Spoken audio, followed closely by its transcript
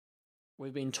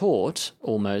We've been taught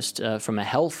almost from a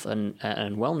health and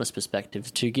wellness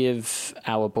perspective to give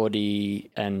our body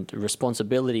and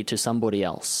responsibility to somebody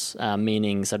else,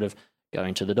 meaning sort of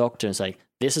going to the doctor and say,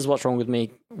 this is what's wrong with me,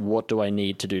 what do I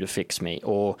need to do to fix me?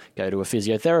 Or go to a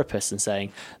physiotherapist and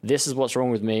saying, this is what's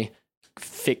wrong with me,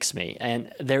 fix me.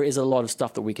 And there is a lot of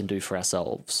stuff that we can do for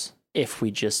ourselves if we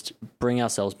just bring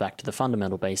ourselves back to the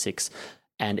fundamental basics.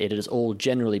 And it is all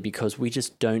generally because we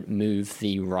just don't move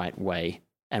the right way.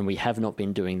 And we have not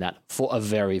been doing that for a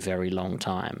very, very long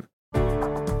time.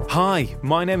 Hi,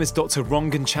 my name is Dr.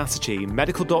 Rangan Chatterjee,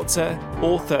 medical doctor,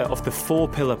 author of the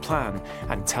 4-Pillar Plan,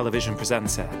 and television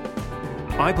presenter.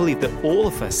 I believe that all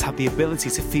of us have the ability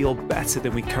to feel better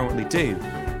than we currently do,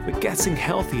 but getting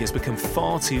healthy has become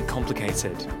far too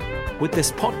complicated. With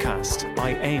this podcast,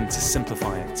 I aim to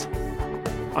simplify it.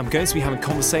 I'm going to be having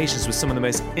conversations with some of the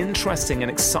most interesting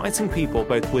and exciting people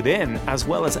both within as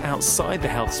well as outside the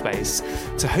health space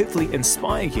to hopefully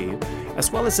inspire you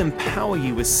as well as empower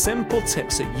you with simple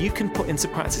tips that you can put into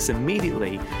practice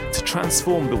immediately to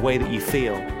transform the way that you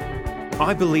feel.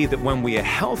 I believe that when we are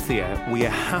healthier, we are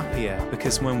happier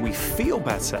because when we feel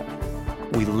better,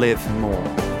 we live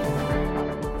more.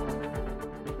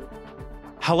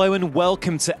 Hello and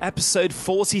welcome to episode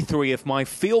 43 of my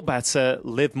Feel Better,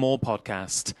 Live More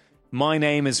podcast. My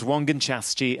name is Rangan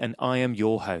Chatterjee and I am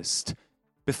your host.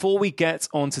 Before we get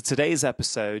on to today's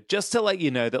episode, just to let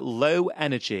you know that low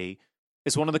energy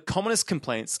is one of the commonest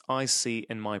complaints I see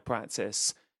in my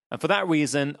practice. And for that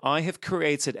reason, I have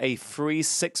created a free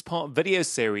 6-part video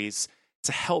series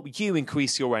to help you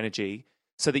increase your energy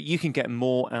so that you can get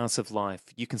more out of life.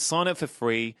 You can sign up for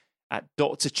free at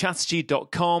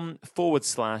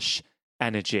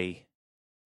drchatterjee.com/energy.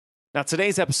 Now,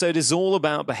 today's episode is all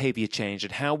about behavior change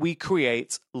and how we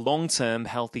create long-term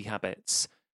healthy habits.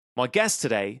 My guest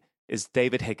today is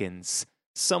David Higgins,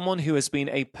 someone who has been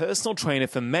a personal trainer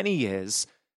for many years,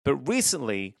 but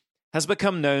recently has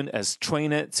become known as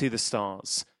Trainer to the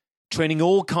Stars, training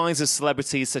all kinds of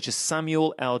celebrities such as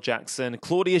Samuel L. Jackson,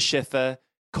 Claudia Schiffer,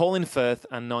 Colin Firth,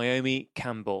 and Naomi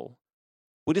Campbell.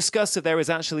 We discussed if there is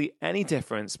actually any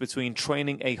difference between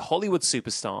training a Hollywood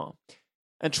superstar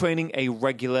and training a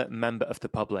regular member of the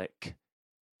public.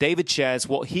 David shares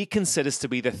what he considers to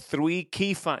be the 3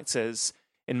 key factors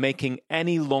in making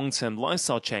any long-term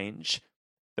lifestyle change,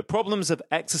 the problems of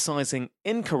exercising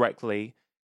incorrectly,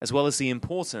 as well as the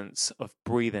importance of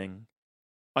breathing.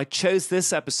 I chose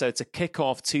this episode to kick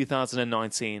off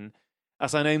 2019,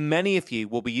 as I know many of you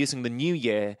will be using the new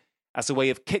year as a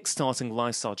way of kickstarting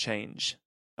lifestyle change.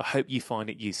 I hope you find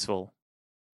it useful.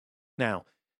 Now,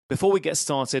 before we get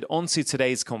started onto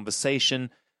today's conversation,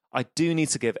 I do need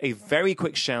to give a very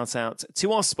quick shout out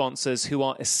to our sponsors who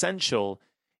are essential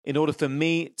in order for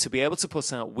me to be able to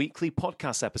put out weekly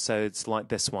podcast episodes like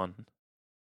this one.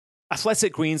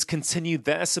 Athletic Greens continue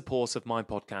their support of my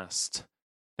podcast.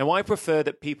 Now, I prefer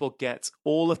that people get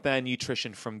all of their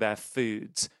nutrition from their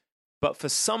foods, but for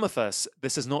some of us,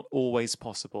 this is not always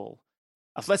possible.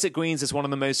 Athletic Greens is one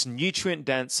of the most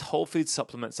nutrient-dense whole food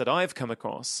supplements that I've come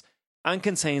across and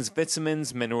contains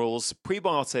vitamins, minerals,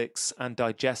 prebiotics, and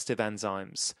digestive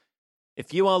enzymes.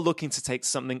 If you are looking to take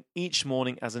something each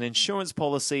morning as an insurance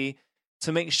policy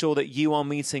to make sure that you are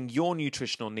meeting your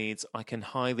nutritional needs, I can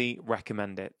highly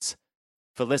recommend it.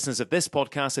 For listeners of this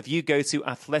podcast, if you go to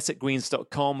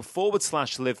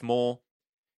athleticgreens.com/live more,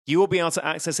 you will be able to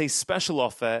access a special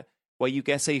offer where you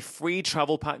get a free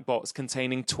travel pack box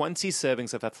containing 20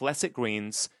 servings of Athletic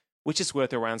Greens, which is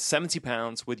worth around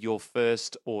 £70 with your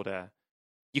first order.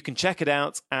 You can check it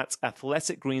out at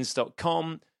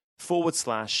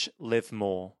athleticgreens.com/live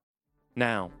more.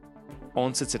 Now,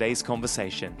 on to today's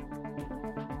conversation.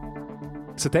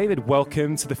 So David,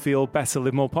 welcome to the Feel Better,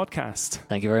 Live More podcast.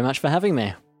 Thank you very much for having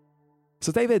me.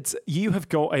 So David, you have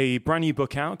got a brand new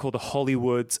book out called The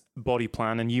Hollywood Body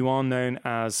Plan, and you are known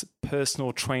as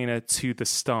personal trainer to the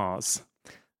stars.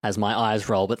 As my eyes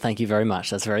roll, but thank you very much.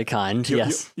 That's very kind.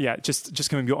 Yes. Just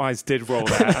coming, your eyes did roll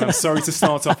there. And I'm sorry to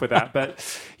start off with that,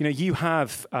 but you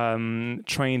have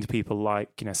trained people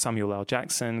like Samuel L.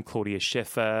 Jackson, Claudia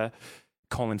Schiffer,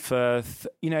 Colin Firth,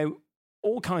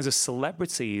 all kinds of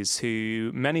celebrities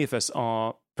who many of us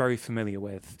are very familiar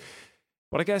with.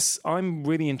 But I guess I'm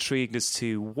really intrigued as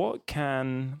to what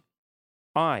can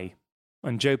I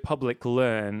and Joe Public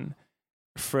learn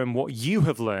from what you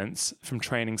have learned from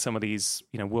training some of these,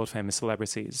 world famous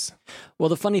celebrities? Well,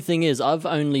 the funny thing is, I've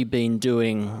only been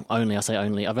doing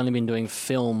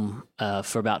film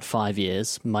for about 5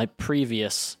 years. My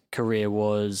previous career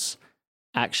was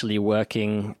actually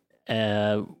working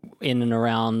in and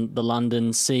around the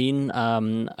London scene,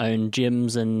 own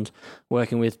gyms and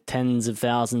working with tens of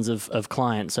thousands of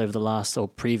clients over the last, or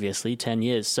previously, 10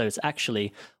 years. So it's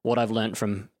actually what I've learned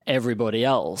from everybody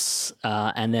else,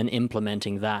 and then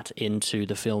implementing that into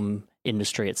the film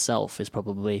industry itself is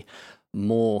probably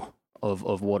more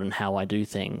of what and how I do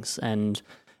things. And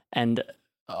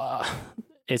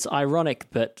it's ironic,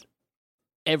 but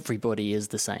everybody is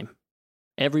the same.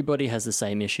 Everybody has the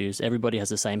same issues. Everybody has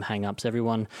the same hang-ups.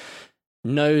 Everyone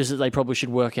knows that they probably should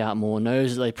work out more,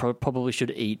 knows that they probably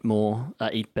should eat more,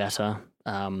 eat better.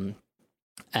 And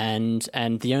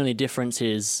the only difference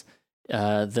is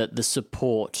that the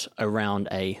support around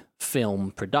a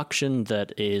film production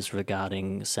that is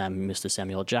regarding Mr.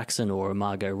 Samuel Jackson or a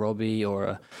Margot Robbie or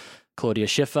a Claudia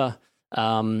Schiffer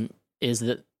is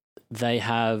that they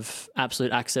have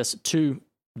absolute access to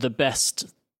the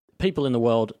best people in the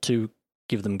world to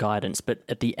give them guidance. But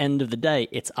at the end of the day,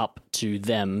 it's up to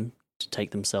them to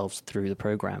take themselves through the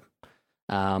program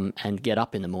and get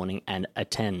up in the morning and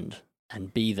attend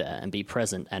and be there and be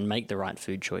present and make the right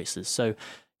food choices. So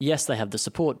yes, they have the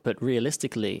support, but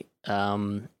realistically,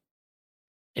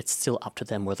 it's still up to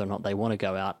them whether or not they want to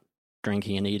go out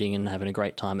drinking and eating and having a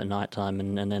great time at nighttime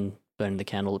and then burning the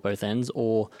candle at both ends,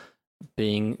 or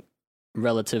being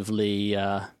relatively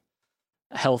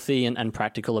healthy and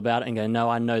practical about it and go, no,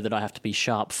 I know that I have to be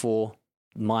sharp for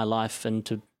my life and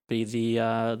to be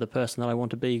the person that I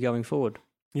want to be going forward.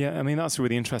 Yeah, I mean, that's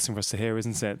really interesting for us to hear,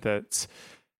 isn't it? That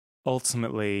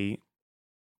ultimately,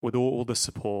 with all the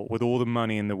support, with all the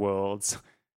money in the world,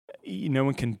 no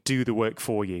one can do the work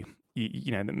for you.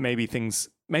 You know, maybe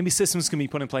systems can be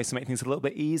put in place to make things a little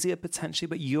bit easier potentially,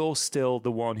 but you're still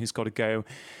the one who's got to go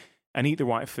and eat the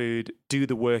right food, do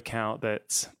the workout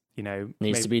that, you know,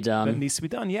 needs to be done. That needs to be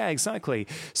done. Yeah, exactly.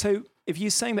 So if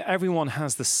you're saying that everyone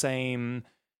has the same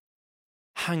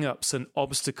hang-ups and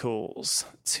obstacles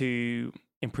to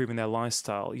improving their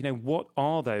lifestyle, you know, what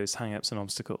are those hang-ups and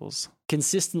obstacles?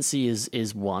 Consistency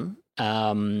is one.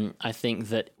 I think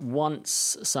that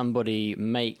once somebody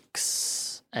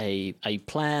makes a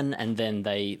plan and then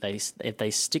if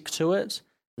they stick to it,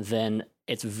 then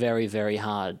it's very, very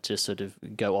hard to sort of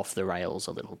go off the rails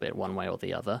a little bit one way or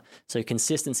the other. So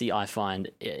consistency, I find,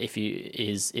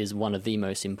 is one of the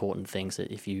most important things. That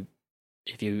if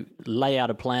you lay out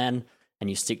a plan and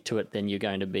you stick to it, then you're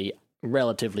going to be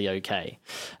relatively okay.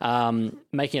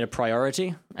 Making it a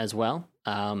priority as well,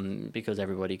 because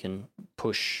everybody can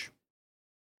push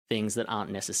things that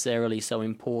aren't necessarily so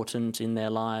important in their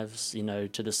lives, you know,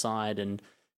 to the side and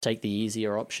take the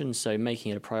easier option. So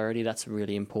making it a priority, that's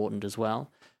really important as well.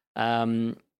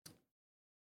 Oddly,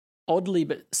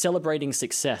 but celebrating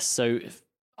success. So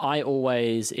I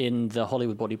always, in the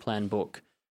Hollywood Body Plan book,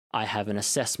 I have an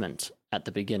assessment at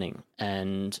the beginning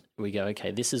and we go,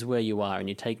 okay, this is where you are, and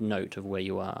you take note of where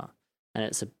you are. And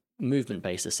it's a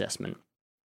movement-based assessment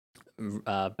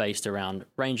based around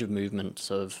range of movement,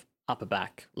 sort of upper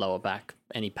back, lower back,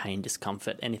 any pain,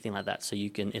 discomfort, anything like that. So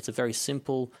it's a very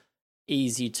simple,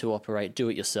 easy to operate, do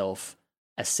it yourself,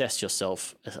 assess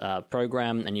yourself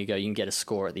program, and you can get a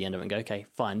score at the end of it and go, okay,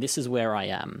 fine, this is where I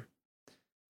am.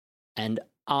 And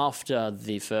after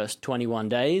the first 21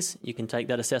 days, you can take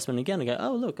that assessment again and go,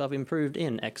 oh, look, I've improved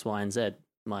in X, Y, and Z.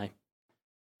 My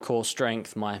core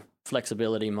strength, my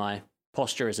flexibility, my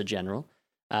posture as a general.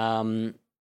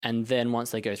 And then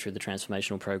once they go through the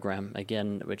transformational program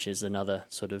again, which is another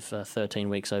sort of 13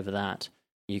 weeks over that,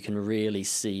 you can really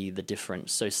see the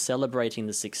difference. So celebrating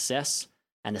the success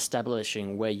and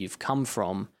establishing where you've come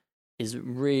from is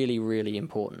really, really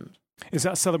important. Is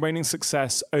that celebrating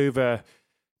success over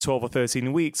 12 or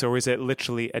 13 weeks, or is it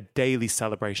literally a daily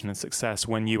celebration of success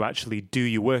when you actually do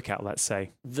your workout, let's say?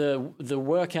 The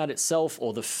workout itself,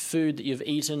 or the food that you've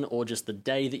eaten, or just the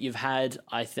day that you've had,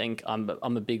 I think I'm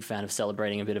a big fan of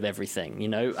celebrating a bit of everything. You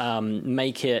know,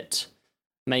 make it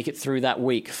through that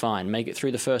week, fine. Make it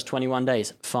through the first 21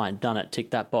 days, fine. Done it. Tick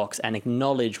that box and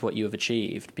acknowledge what you have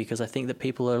achieved, because I think that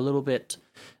people are a little bit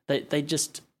they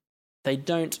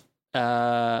don't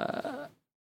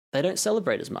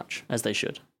celebrate as much as they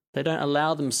should. They don't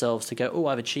allow themselves to go, oh,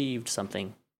 I've achieved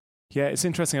something. Yeah, it's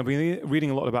interesting. I've been reading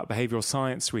a lot about behavioral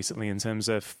science recently in terms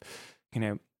of, you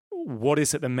know, what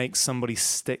is it that makes somebody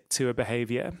stick to a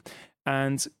behavior?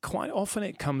 And quite often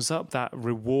it comes up, that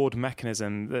reward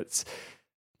mechanism that's,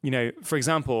 you know, for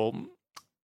example,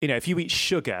 you know, if you eat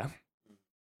sugar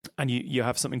and you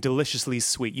have something deliciously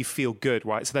sweet, you feel good,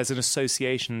 right? So there's an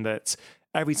association that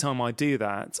every time I do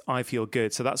that, I feel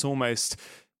good. So that's almost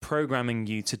programming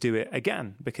you to do it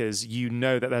again, because you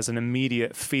know that there's an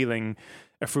immediate feeling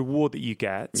of reward that you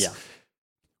get. Yeah.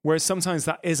 Whereas sometimes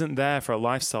that isn't there for a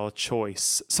lifestyle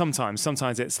choice. Sometimes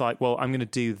it's like, well, I'm going to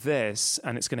do this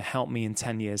and it's going to help me in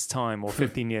 10 years' time or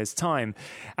 15 years' time.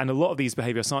 And a lot of these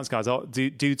behavioral science guys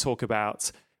do talk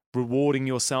about rewarding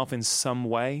yourself in some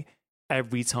way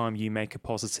every time you make a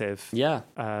positive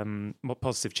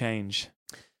change.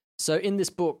 So in this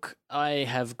book, I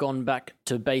have gone back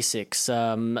to basics,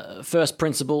 first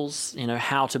principles,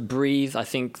 how to breathe. I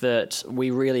think that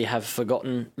we really have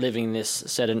forgotten living this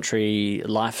sedentary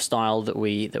lifestyle that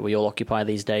we all occupy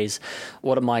these days.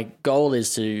 What my goal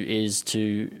is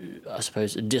to I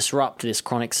suppose disrupt this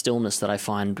chronic stillness that I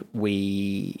find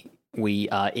we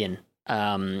are in.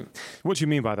 What do you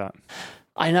mean by that?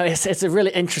 I know it's a really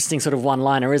interesting sort of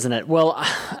one-liner, isn't it? Well,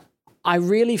 I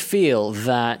really feel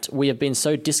that we have been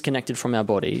so disconnected from our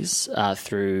bodies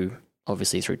through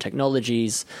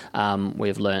technologies. We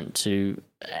have learned to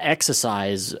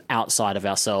exercise outside of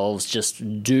ourselves,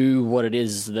 just do what it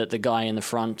is that the guy in the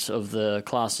front of the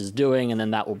class is doing, and then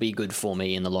that will be good for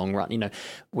me in the long run.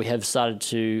 We have started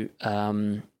to,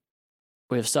 I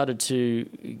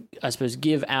suppose,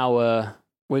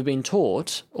 we've been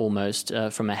taught almost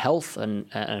from a health and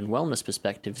wellness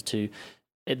perspective to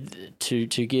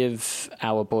give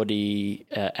our body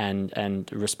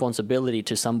and responsibility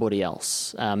to somebody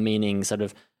else, meaning sort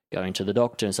of going to the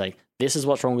doctor and say, this is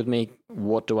what's wrong with me,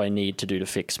 what do I need to do to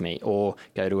fix me? Or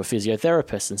go to a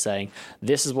physiotherapist and saying,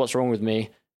 this is what's wrong with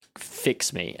me,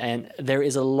 fix me. And there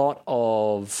is a lot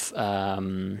of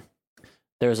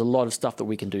stuff that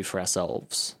we can do for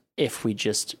ourselves if we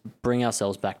just bring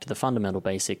ourselves back to the fundamental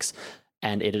basics.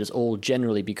 And it is all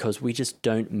generally because we just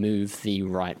don't move the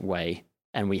right way.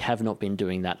 And we have not been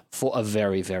doing that for a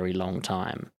very, very long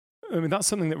time. I mean, that's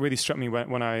something that really struck me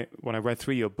when I read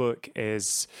through your book.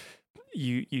 Is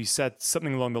you said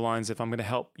something along the lines of, I'm going to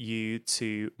help you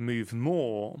to move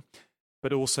more,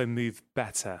 but also move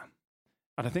better.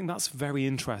 And I think that's very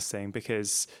interesting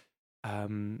because,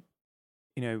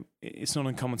 it's not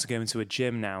uncommon to go into a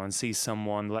gym now and see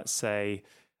someone, let's say,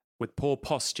 with poor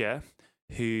posture,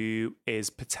 who is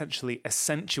potentially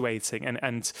accentuating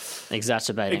and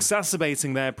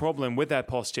exacerbating their problem with their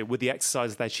posture, with the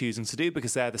exercises they're choosing to do,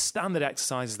 because they're the standard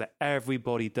exercises that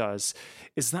everybody does.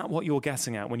 Is that what you're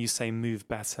getting at when you say move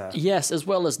better? Yes, as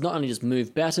well as not only just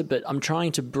move better, but I'm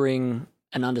trying to bring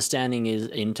an understanding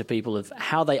into people of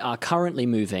how they are currently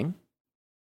moving,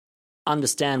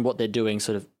 understand what they're doing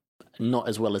sort of not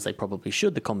as well as they probably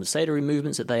should, the compensatory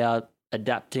movements that they are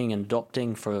adapting and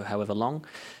adopting for however long,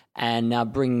 and now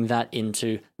bring that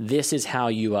into, this is how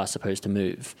you are supposed to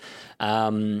move.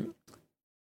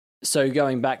 So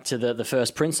going back to the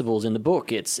first principles in the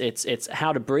book, it's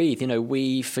how to breathe.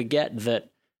 We forget that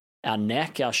our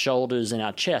neck, our shoulders, and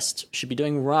our chest should be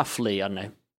doing roughly,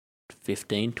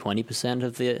 15,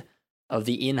 20% of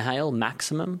the inhale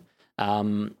maximum.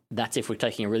 That's if we're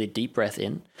taking a really deep breath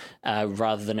in,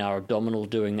 rather than our abdominal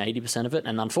doing 80% of it.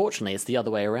 And unfortunately, it's the other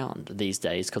way around these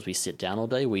days, because we sit down all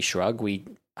day, we shrug, we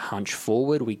hunch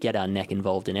forward, we get our neck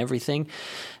involved in everything.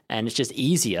 And it's just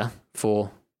easier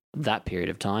for that period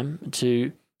of time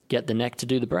to get the neck to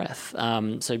do the breath.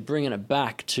 So bringing it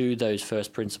back to those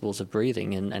first principles of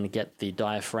breathing and get the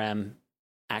diaphragm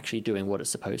actually doing what it's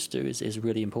supposed to is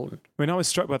really important. I mean, I was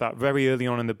struck by that very early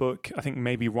on in the book. I think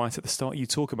maybe right at the start you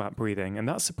talk about breathing, and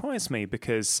that surprised me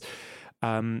because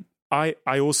I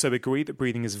also agree that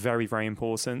breathing is very, very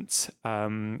important.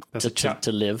 To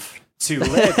live. To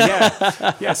live,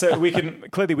 yeah. Yeah, so we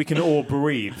can all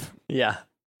breathe. Yeah.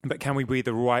 But can we breathe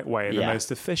the right way, the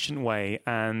most efficient way?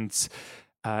 And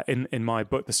in my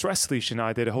book, The Stress Solution,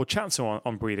 I did a whole chapter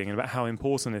on breathing and about how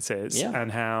important it is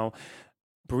and how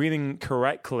breathing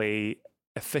correctly,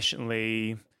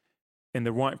 efficiently, in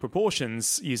the right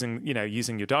proportions, using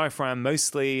your diaphragm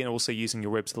mostly, and also using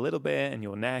your ribs a little bit and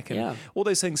your neck and all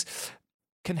those things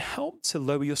can help to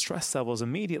lower your stress levels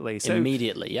immediately.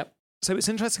 Yep. So it's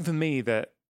interesting for me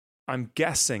that I'm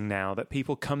guessing now that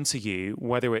people come to you,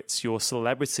 whether it's your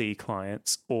celebrity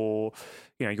clients or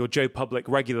your Joe Public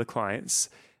regular clients,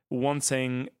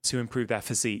 wanting to improve their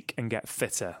physique and get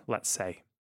fitter, let's say.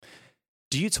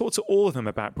 Do you talk to all of them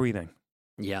about breathing?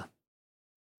 Yeah.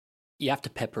 You have to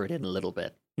pepper it in a little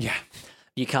bit. Yeah.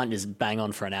 You can't just bang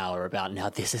on for an hour about, now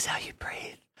this is how you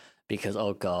breathe. Because,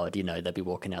 oh God, they'll be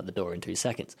walking out the door in 2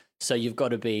 seconds. So you've got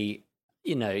to be,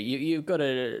 you've got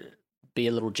to be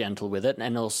a little gentle with it.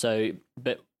 And also,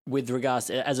 but with regards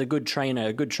to, as a good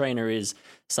trainer is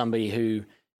somebody who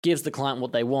gives the client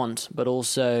what they want, but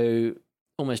also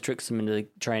almost tricks them into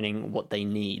training what they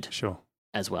need. Sure.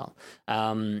 As well.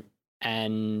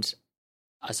 And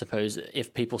I suppose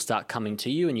if people start coming to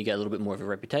you and you get a little bit more of a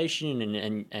reputation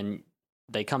and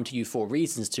they come to you for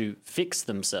reasons to fix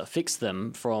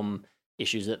them from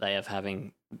issues that they have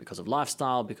having because of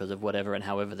lifestyle, because of whatever, and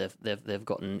however they've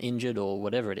gotten injured or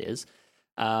whatever it is.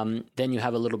 Then you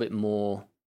have a little bit more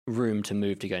room to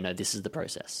move to go, no, this is the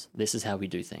process. This is how we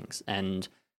do things. And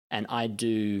I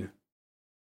do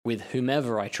with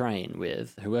whomever I train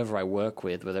with, whoever I work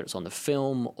with, whether it's on the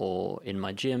film or in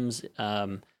my gyms,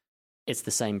 it's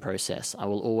the same process. I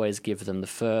will always give them the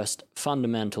first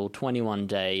fundamental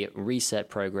 21-day reset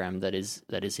program that is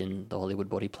in the Hollywood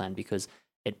Body Plan, because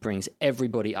it brings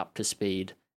everybody up to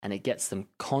speed and it gets them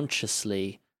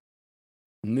consciously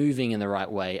moving in the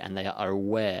right way, and they are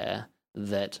aware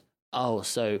that, oh,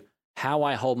 so how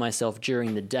I hold myself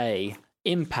during the day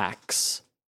impacts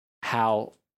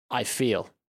how I feel.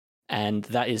 And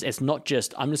that is, it's not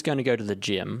just, I'm just going to go to the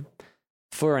gym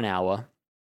for an hour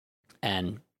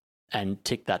and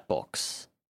tick that box.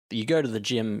 You go to the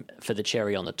gym for the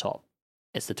cherry on the top.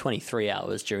 It's the 23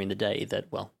 hours during the day that,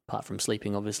 well, apart from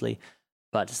sleeping, obviously,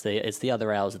 but it's the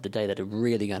other hours of the day that are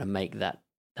really going to make that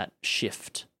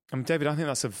shift. David, I think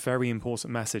that's a very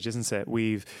important message, isn't it?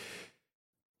 We've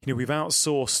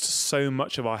outsourced so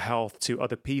much of our health to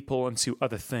other people and to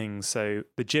other things. So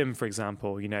the gym, for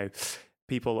example,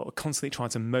 people are constantly trying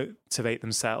to motivate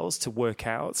themselves to work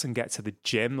out and get to the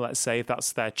gym, let's say, if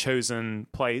that's their chosen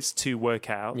place to work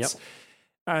out. Yep.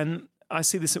 And I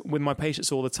see this with my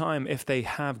patients all the time. If they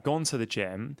have gone to the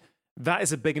gym, that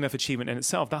is a big enough achievement in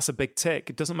itself. That's a big tick.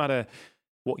 It doesn't matter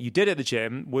what you did at the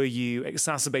gym. Were you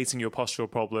exacerbating your postural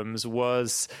problems?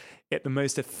 Was it the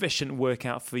most efficient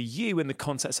workout for you in the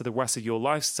context of the rest of your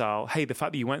lifestyle? Hey, the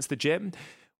fact that you went to the gym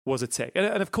was a tick.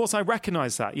 And of course, I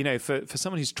recognize that, for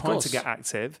someone who's trying to get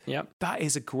active, that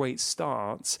is a great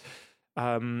start.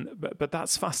 But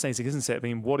that's fascinating, isn't it? I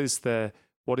mean, what is the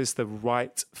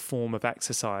right form of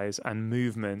exercise and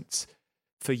movement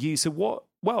for you? So we'll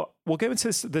go into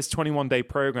this 21-day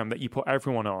program that you put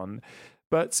everyone on,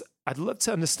 but I'd love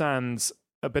to understand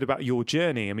a bit about your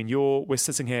journey. I mean, we're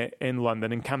sitting here in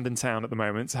London, in Camden Town at the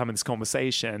moment, having this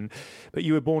conversation, but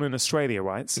you were born in Australia,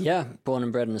 right? Yeah, born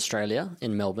and bred in Australia,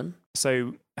 in Melbourne.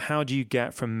 So how do you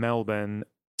get from Melbourne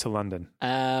to London?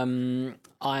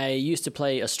 I used to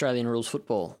play Australian rules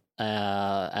football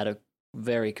at a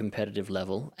very competitive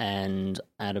level, and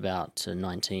at about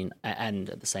 19, and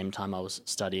at the same time I was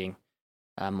studying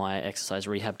my exercise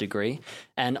rehab degree,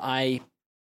 and I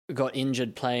got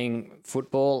injured playing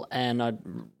football, and I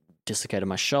dislocated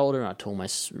my shoulder, and I tore my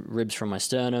ribs from my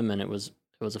sternum, and it was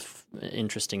an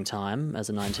interesting time as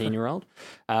a 19-year-old.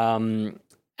 And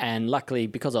luckily,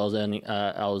 because I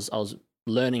was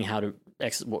learning how to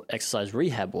what exercise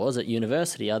rehab was at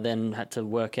university, I then had to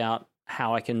work out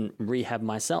how I can rehab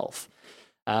myself.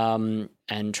 And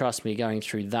trust me, going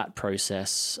through that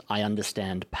process, I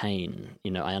understand pain.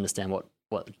 I understand what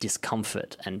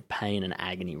discomfort and pain and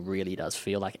agony really does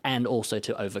feel like, and also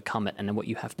to overcome it, and then what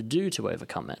you have to do to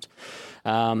overcome it.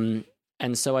 And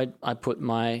so I put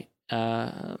my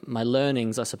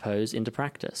learnings, I suppose, into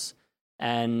practice.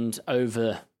 And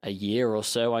over a year or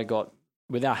so, I got,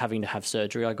 without having to have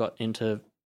surgery, I got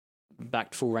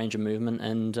back to full range of movement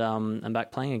and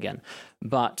back playing again.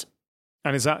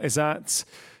 And is that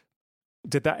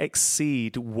did that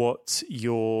exceed what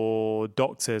your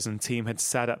doctors and team had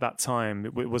said at that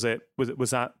time? Was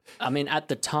that? I mean, at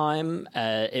the time,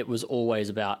 it was always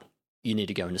about, you need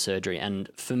to go into surgery. And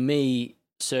for me,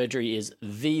 surgery is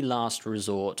the last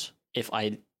resort. If you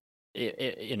need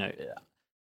it, you'll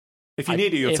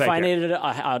take it. If I needed it,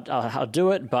 I'll do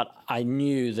it. But I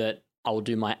knew that I will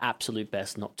do my absolute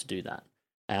best not to do that.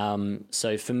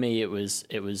 So for me, it was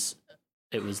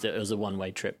a one-way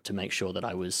trip to make sure that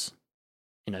I was,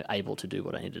 able to do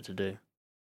what I needed to do.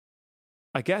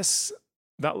 I guess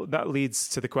that leads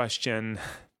to the question,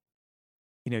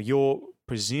 you're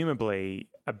presumably,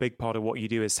 a big part of what you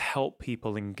do is help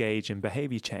people engage in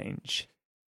behavior change.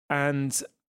 And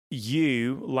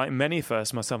you, like many of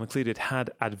us, myself included, had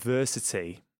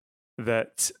adversity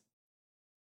that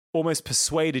almost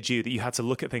persuaded you that you had to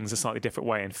look at things a slightly different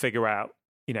way and figure out,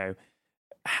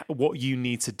 what you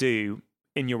need to do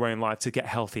in your own life to get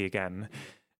healthy again.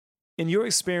 In your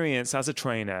experience as a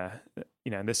trainer,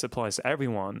 and this applies to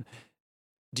everyone,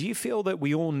 do you feel that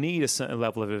we all need a certain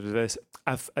level of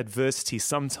adversity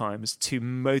sometimes to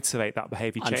motivate that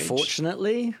behavior change?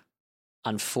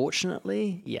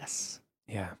 Unfortunately, yes.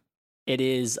 Yeah. It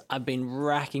is. I've been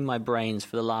racking my brains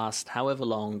for the last however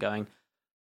long going,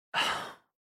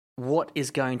 what is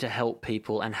going to help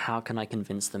people and how can I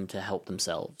convince them to help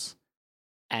themselves?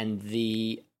 And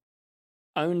the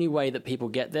only way that people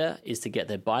get there is to get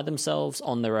there by themselves,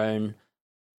 on their own,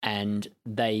 and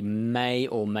they may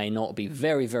or may not be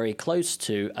very, very close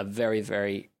to a very,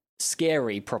 very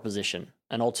scary proposition,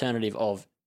 an alternative of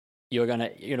you're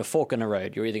gonna fork in a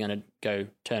road. You're either gonna go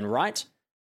turn right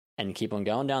and keep on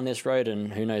going down this road,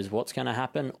 and who knows what's going to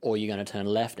happen, or you're going to turn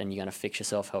left and you're going to fix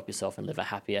yourself, help yourself, and live a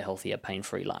happier, healthier,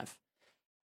 pain-free life.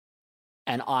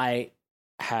 And I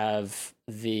have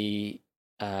the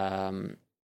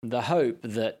hope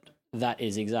that that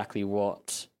is exactly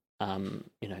what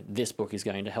this book is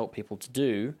going to help people to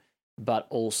do, but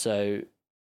also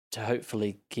to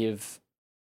hopefully give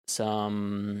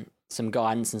some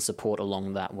guidance and support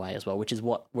along that way as well, which is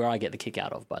where I get the kick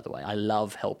out of, by the way. I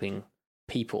love helping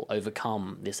people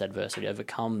overcome this adversity,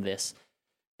 overcome this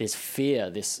fear,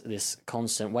 this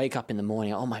constant wake up in the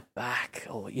morning, oh, my back,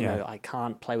 or I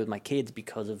can't play with my kids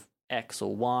because of X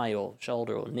or Y or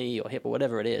shoulder or knee or hip or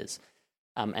whatever it is,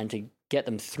 and to get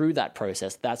them through that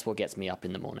process, that's what gets me up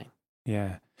in the morning.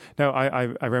 Yeah, no, I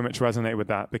very much resonate with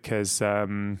that because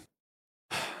one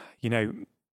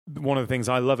of the things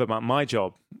I love about my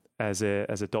job as a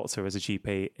doctor, as a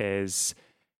GP, is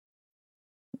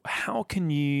how can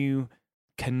you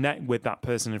connect with that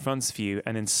person in front of you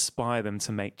and inspire them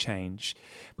to make change?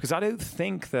 Because I don't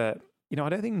think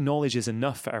knowledge is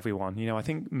enough for everyone. I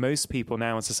think most people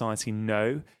now in society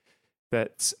know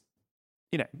that,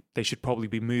 they should probably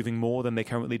be moving more than they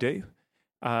currently do.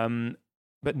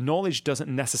 But knowledge doesn't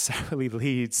necessarily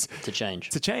lead to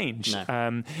change. No.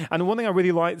 And one thing I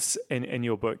really liked in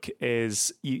your book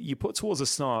is you put towards the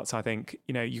start, I think,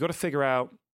 you got to figure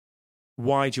out,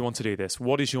 why do you want to do this?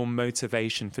 What is your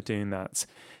motivation for doing that?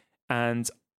 And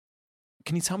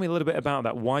can you tell me a little bit about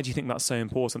that? Why do you think that's so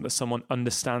important that someone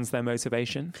understands their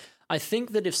motivation? I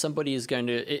think that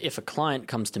if a client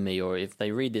comes to me or if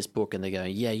they read this book and they go,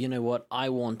 yeah, you know what, I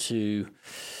want to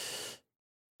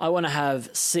have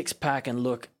six-pack and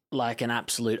look like an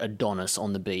absolute Adonis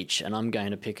on the beach, and I'm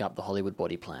going to pick up the Hollywood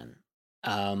Body Plan.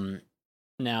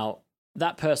 Now,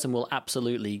 that person will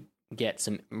absolutely get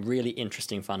some really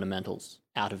interesting fundamentals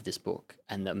out of this book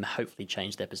and that hopefully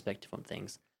change their perspective on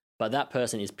things. But that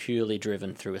person is purely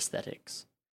driven through aesthetics.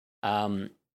 And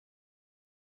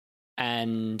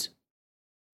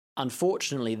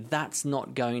unfortunately, that's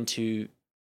not going to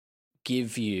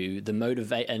give you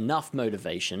the enough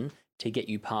motivation to get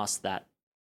you past that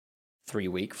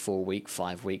 3-week, 4-week,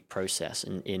 5-week process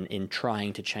in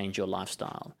trying to change your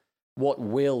lifestyle. What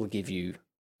will give you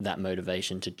that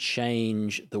motivation to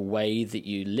change the way that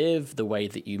you live, the way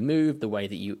that you move, the way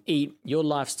that you eat, your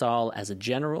lifestyle as a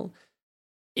general,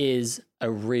 is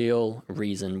a real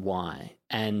reason why.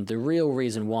 And the real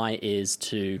reason why is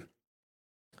to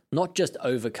not just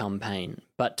overcome pain,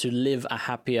 but to live a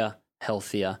happier,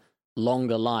 healthier,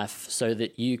 longer life so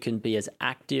that you can be as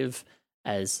active,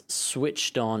 as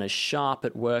switched on, as sharp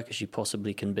at work as you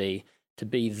possibly can be, to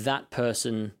be that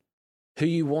person who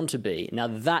you want to be. Now,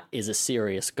 that is a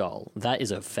serious goal. That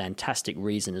is a fantastic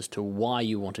reason as to why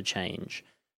you want to change,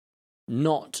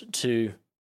 not to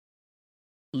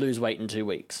lose weight in 2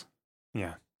 weeks.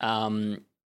 Yeah. And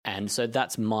so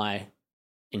that's my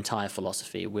entire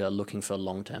philosophy. We are looking for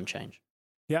long-term change.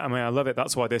 Yeah, I mean, I love it.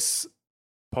 That's why this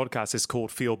podcast is called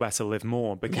Feel Better, Live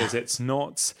More, because it's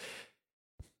not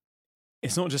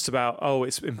just about,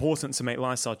 it's important to make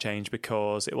lifestyle change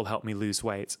because it will help me lose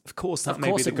weight. Of course, that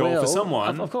may be the goal for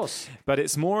someone. Of course. But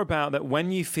it's more about that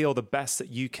when you feel the best that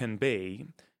you can be,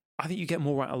 I think you get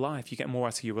more out of life. You get more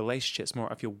out of your relationships, more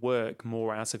out of your work,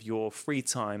 more out of your free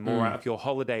time, more out of your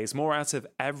holidays, more out of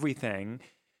everything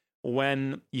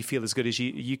when you feel as good as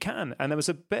you can. And there was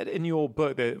a bit in your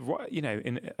book that,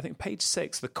 in I think page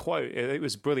 6, the quote, it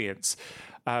was brilliant.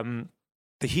 The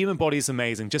human body is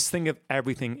amazing. Just think of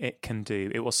everything it can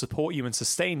do. It will support you and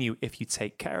sustain you if you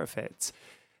take care of it.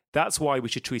 That's why we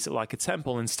should treat it like a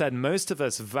temple. Instead, most of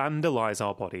us vandalize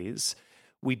our bodies.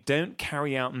 We don't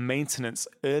carry out maintenance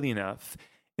early enough,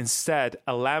 instead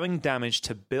allowing damage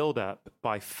to build up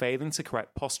by failing to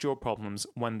correct postural problems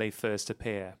when they first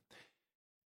appear.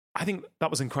 I think that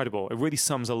was incredible. It really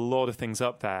sums a lot of things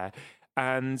up there.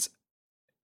 And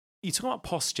you talk about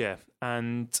posture,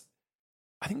 and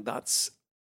I think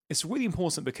it's really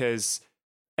important because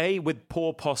with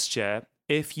poor posture,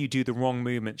 if you do the wrong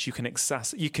movements, you can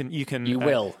you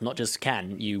will, not just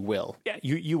can, you will. Yeah,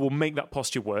 you will make that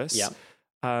posture worse. Yeah.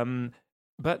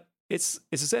 But it's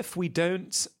as if we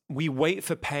wait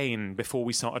for pain before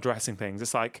we start addressing things.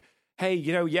 It's like, hey,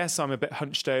 yes, I'm a bit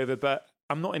hunched over, but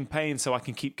I'm not in pain, so I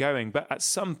can keep going. But at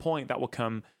some point that will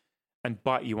come and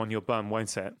bite you on your bum,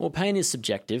 won't it? Well, pain is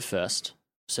subjective first.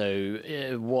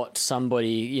 So what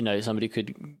somebody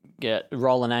could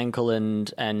roll an ankle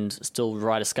and still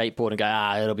ride a skateboard and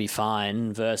go, it'll be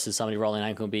fine, versus somebody rolling an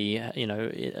ankle and be,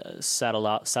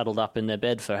 saddled up in their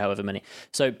bed for however many.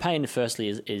 So pain, firstly,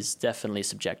 is definitely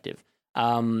subjective.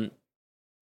 And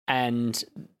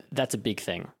that's a big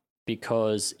thing,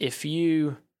 because if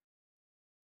you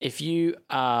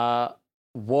are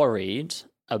worried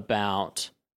about,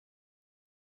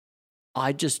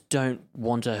 I just don't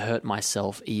want to hurt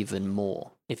myself even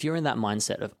more. If you're in that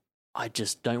mindset of, I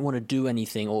just don't want to do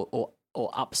anything or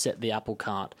upset the apple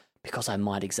cart because I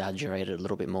might exaggerate it a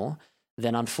little bit more,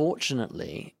 then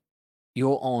unfortunately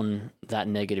you're on that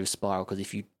negative spiral. Because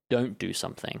if you don't do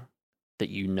something that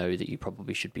you know that you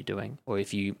probably should be doing, or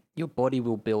if your body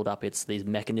will build up these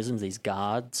mechanisms, these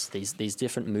guards, these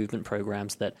different movement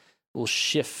programs that will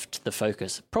shift the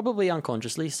focus, probably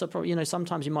unconsciously. So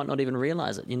sometimes you might not even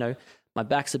realize it. My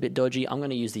back's a bit dodgy, I'm going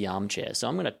to use the armchair. So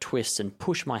I'm going to twist and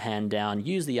push my hand down,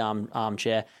 use the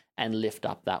armchair, and lift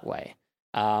up that way,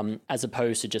 as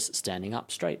opposed to just standing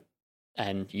up straight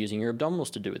and using your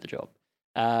abdominals to do the job.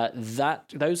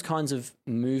 Those kinds of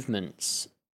movements,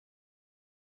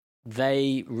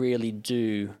 they really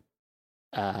do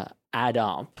add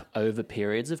up over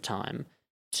periods of time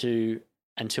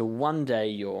until one day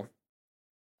you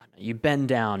bend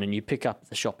down and you pick up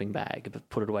the shopping bag,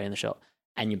 put it away in the shop,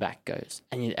 and your back goes.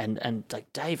 And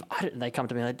like, Dave, they come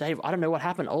to me like, Dave, I don't know what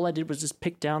happened. All I did was just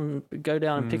go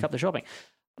down and pick up the shopping.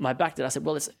 My back did. I said,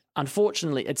 well,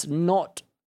 unfortunately, it's not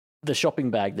the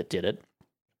shopping bag that did it.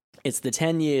 It's the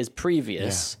 10 years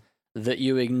previous that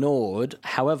you ignored,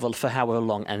 for however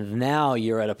long. And now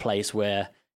you're at a place where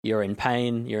you're in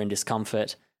pain, you're in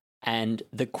discomfort. And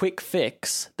the quick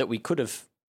fix that we could have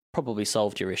probably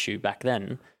solved your issue back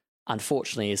then,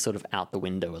 unfortunately, is sort of out the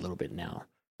window a little bit now.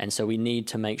 And so we need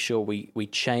to make sure we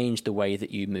change the way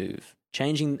that you move.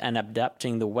 Changing and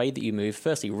adapting the way that you move,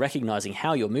 firstly recognizing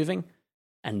how you're moving,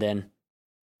 and then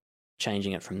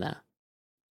changing it from there.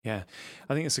 Yeah,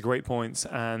 I think it's a great point.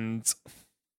 And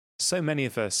so many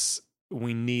of us,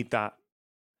 we need that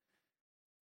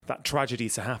tragedy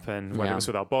to happen, whether it's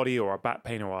with our body or our back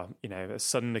pain, or a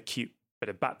sudden acute bit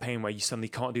of back pain where you suddenly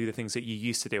can't do the things that you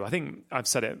used to do. I think I've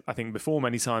said it, before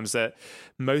many times, that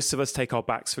most of us take our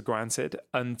backs for granted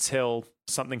until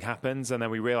something happens, and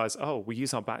then we realize, we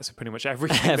use our backs for pretty much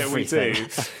everything that we do.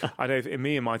 I know in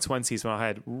me in my 20s, when I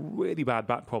had really bad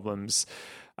back problems,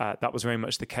 that was very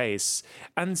much the case.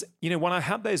 And, when I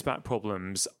had those back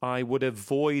problems, I would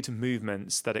avoid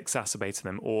movements that exacerbated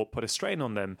them or put a strain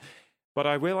on them. But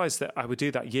I realized that I would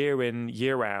do that year in,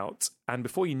 year out. And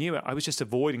before you knew it, I was just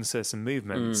avoiding certain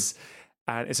movements.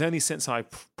 And it's only since I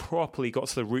properly got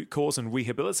to the root cause and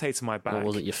rehabilitated my back. Or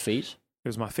was it your feet? It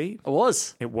was my feet. It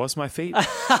was? It was my feet.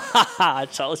 I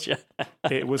told you.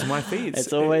 It was my feet.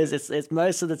 It's always, it's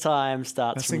most of the time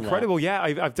starts from incredible. there. Yeah,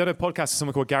 I've done a podcast with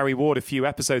someone called Gary Ward a few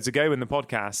episodes ago in the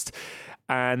podcast.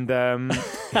 And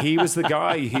he was the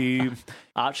guy who...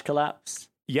 Arch collapse.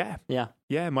 Yeah.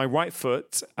 My right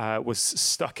foot was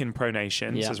stuck in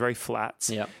pronation, so it was very flat.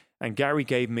 Yeah. And Gary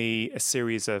gave me a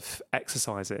series of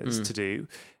exercises to do.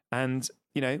 And,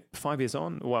 5 years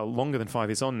on, longer than 5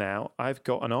 years on now, I've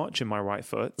got an arch in my right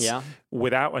foot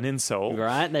without an insole.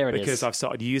 Right, there it is. Because I've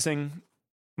started using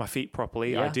my feet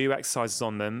properly. I do exercises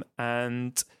on them.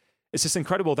 And it's just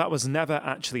incredible. That was never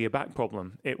actually a back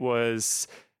problem. It was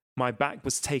my back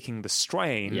was taking the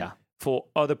strain for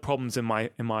other problems in my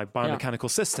biomechanical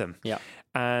system. Yeah.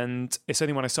 And it's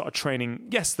only when I started training,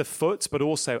 the foot, but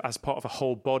also as part of a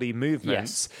whole body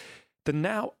movement, that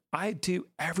now I do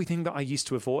everything that I used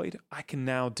to avoid. I can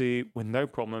now do with no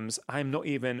problems. I'm not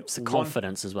even... It's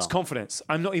confidence as well. It's confidence.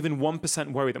 I'm not even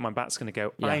 1% worried that my back's going to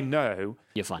go. Yeah. I know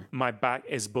you're fine. My back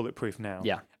is bulletproof now.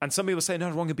 Yeah. And some people say,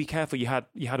 no, Ron, be careful. You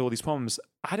had all these problems.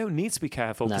 I don't need to be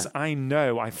careful because I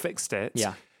know I fixed it.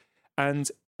 Yeah.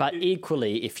 But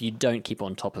equally, if you don't keep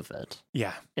on top of it,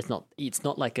 it's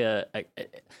not like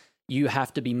you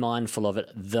have to be mindful of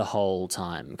it the whole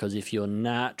time, because if you're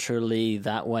naturally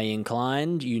that way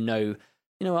inclined,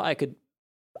 I could,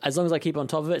 as long as I keep on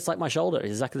top of it, it's like my shoulder, it's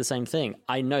exactly the same thing.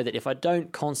 I know that if I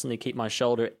don't constantly keep my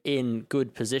shoulder in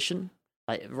good position,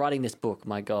 like writing this book,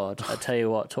 my God, I tell you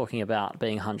what, talking about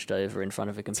being hunched over in front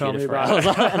of a computer for hours,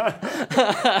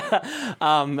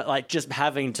 like just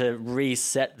having to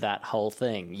reset that whole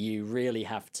thing, you really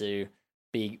have to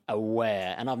be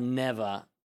aware. And I've never,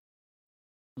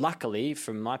 luckily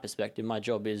from my perspective, my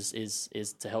job is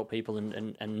to help people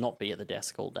and not be at the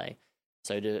desk all day.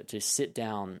 So to sit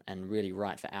down and really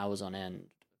write for hours on end,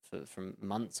 for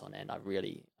months on end, I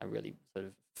really sort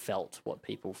of felt what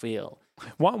people feel.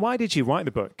 Why did you write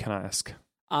the book, can I ask?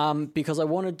 Because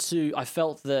I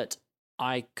felt that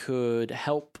I could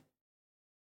help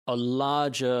a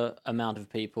larger amount of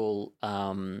people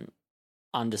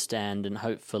understand and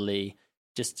hopefully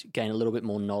just gain a little bit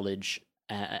more knowledge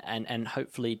and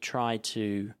hopefully try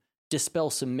to dispel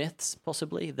some myths,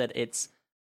 possibly that it's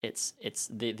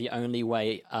the only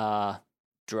way are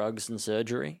drugs and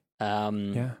surgery.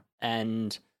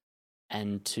 And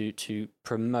to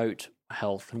promote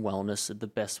health and wellness the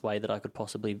best way that I could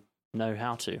possibly know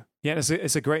how to. Yeah,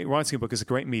 it's a great writing book. It's a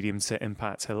great medium to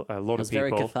impact a lot of people. It's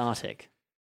very cathartic.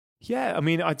 Yeah, I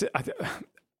mean, I don't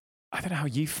know how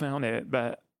you found it,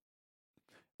 but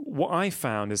what I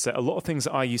found is that a lot of things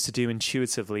that I used to do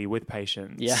intuitively with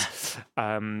patients. Yeah.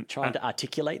 Trying to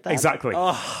articulate that. Exactly.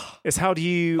 Oh. It's how do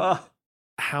you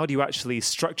actually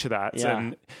structure that? Yeah.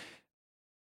 And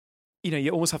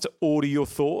you almost have to order your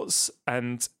thoughts,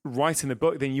 and writing the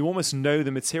book, then you almost know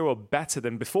the material better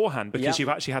than beforehand because you've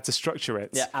actually had to structure it.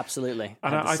 Yeah, absolutely.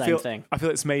 And I feel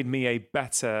it's made me a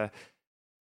better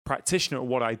practitioner at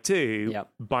what I do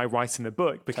by writing the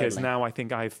book, because now I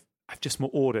think I've just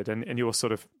more ordered, and you're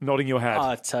sort of nodding your head.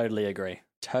 I totally agree.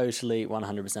 Totally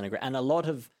 100% agree. And a lot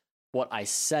of what I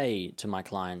say to my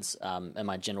clients and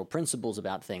my general principles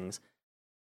about things,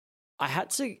 I had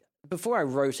to, before I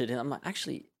wrote it, I'm like,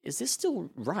 actually, is this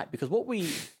still right? Because what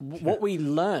we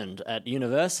learned at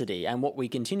university and what we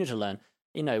continue to learn,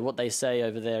 what they say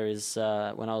over there is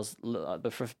when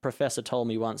the professor told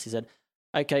me once, he said,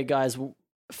 okay, guys,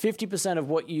 50% of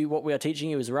what we are teaching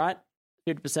you is right,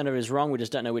 50% of it is wrong. We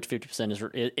just don't know which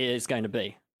 50% is going to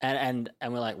be. And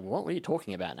we're like, what were you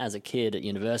talking about? And as a kid at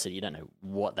university, you don't know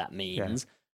what that means.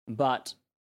 Yeah. But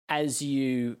as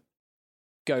you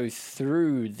go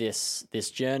through this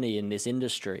journey in this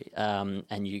industry,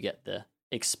 and you get the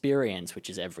experience, which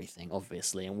is everything,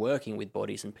 obviously, and working with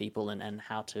bodies and people and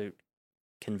how to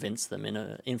convince them,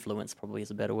 influence probably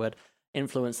is a better word,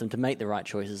 influence them to make the right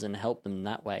choices and help them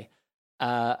that way.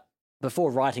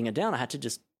 Before writing it down, I had to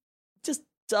just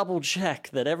double check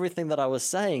that everything that I was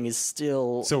saying is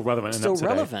still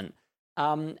relevant.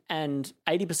 And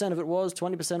 80% of it was,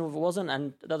 20% of it wasn't,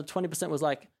 and the other 20% was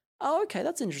like, oh, okay,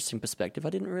 that's an interesting perspective. I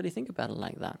didn't really think about it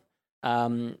like that.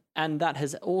 And that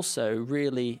has also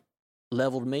really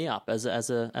leveled me up as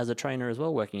a trainer as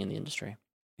well, working in the industry.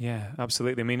 Yeah,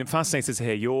 absolutely. I mean, I'm fascinated to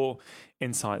hear your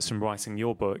insights from writing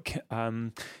your book.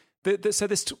 So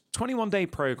this 21-day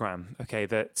program, okay,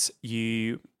 that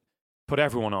you put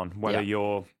everyone on, whether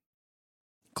you're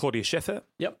Claudia Schiffer,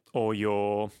 or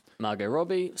you're Margot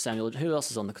Robbie, Samuel. Who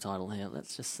else is on the title here?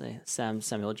 Let's just say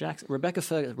Samuel Jackson, Rebecca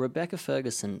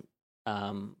Ferguson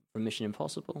from Mission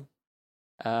Impossible.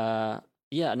 I've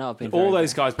been all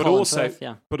those guys, but Colin also,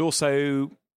 Firth, but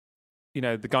also,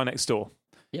 the guy next door,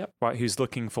 right, who's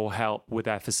looking for help with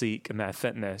their physique and their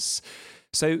fitness.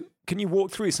 So, can you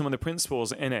walk through some of the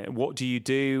principles in it? What do you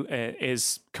do?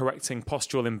 Is correcting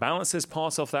postural imbalances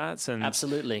part of that? And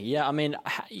absolutely, yeah. I mean,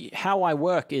 how I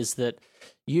work is that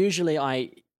usually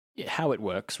how it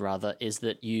works rather is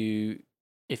that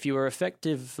if you are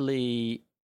effectively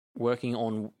working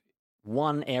on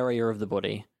one area of the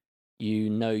body, you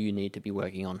need to be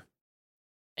working on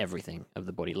everything of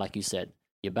the body. Like you said,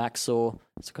 your back sore,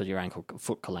 it's because your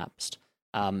foot collapsed.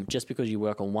 Just because you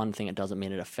work on one thing, it doesn't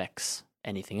mean it affects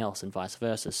anything else, and vice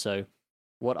versa. So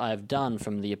what I've done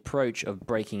from the approach of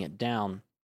breaking it down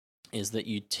is that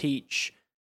you teach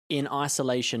in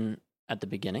isolation at the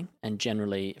beginning, and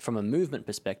generally from a movement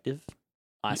perspective,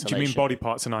 isolation. Do you mean body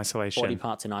parts in isolation? Body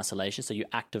parts in isolation. So you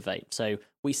activate. So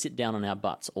we sit down on our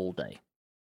butts all day,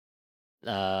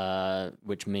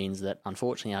 which means that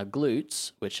unfortunately our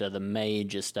glutes, which are the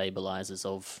major stabilizers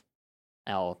of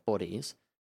our bodies,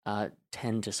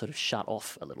 tend to sort of shut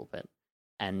off a little bit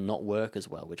and not work as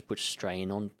well, which puts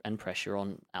strain on and pressure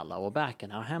on our lower back,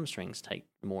 and our hamstrings take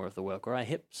more of the work, or our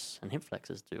hips and hip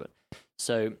flexors do it.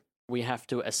 So we have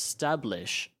to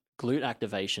establish glute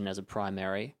activation as a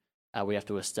primary. We have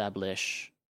to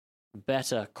establish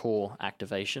better core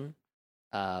activation,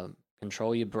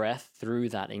 control your breath through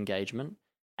that engagement,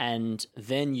 and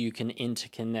then you can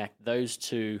interconnect those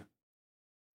two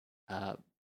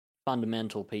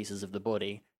fundamental pieces of the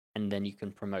body, and then you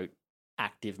can promote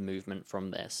active movement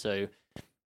from there. So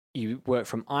you work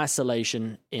from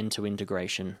isolation into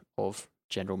integration of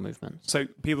general movement. So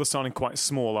people are starting quite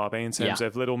small, are they, in terms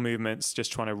of little movements,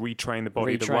 just trying to retrain the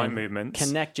body, the right movements?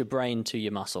 Connect your brain to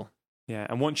your muscle. Yeah,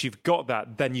 and once you've got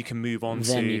that, then you can move on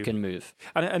Then you can move.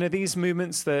 And are these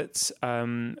movements that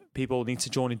people need to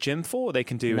join a gym for, or they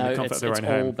can do in the comfort of their own home?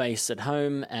 No, it's all based at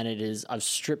home, and I've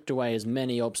stripped away as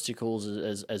many obstacles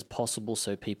as possible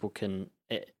so people can...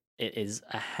 It is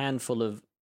a handful of...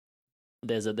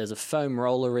 There's a foam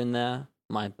roller in there,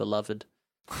 my beloved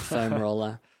foam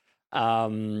roller.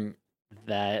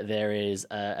 there is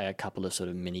a couple of sort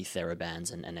of mini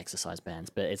TheraBands and exercise bands,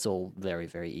 but it's all very,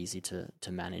 very easy to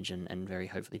manage and very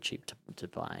hopefully cheap to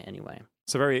buy anyway.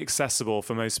 So very accessible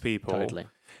for most people. Totally.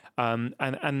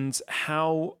 And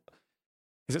how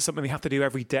is it something they have to do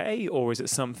every day, or is it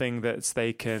something that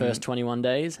they can First 21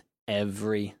 days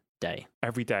every day.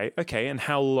 Every day. Okay, and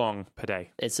how long per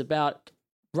day? It's about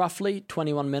roughly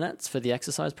 21 minutes for the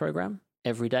exercise program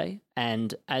every day,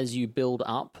 and as you build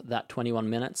up that 21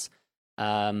 minutes,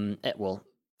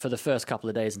 for the first couple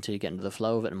of days until you get into the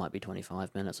flow of it, it might be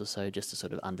 25 minutes or so just to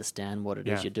sort of understand what it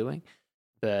is you're doing.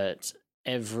 But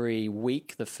every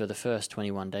week for the first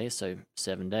 21 days, so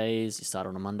 7 days, you start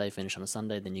on a Monday, finish on a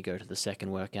Sunday, then you go to the second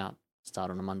workout,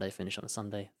 start on a Monday, finish on a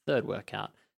Sunday, third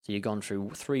workout. So you've gone through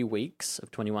 3 weeks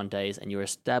of 21 days and you're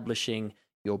establishing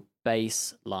your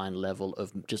baseline level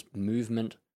of just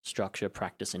movement, structure,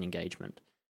 practice, and engagement.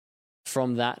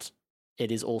 From that,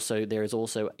 there is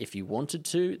also, if you wanted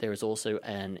to, there is also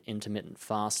an intermittent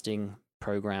fasting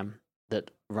program that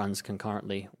runs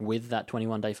concurrently with that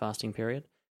 21-day fasting period.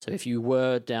 So if you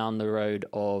were down the road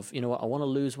of, you know what, I want to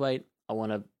lose weight, I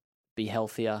want to be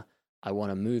healthier, I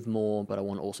want to move more, but I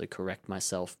want to also correct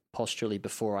myself posturally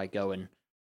before I go and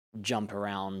jump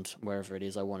around wherever it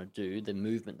is I want to do, the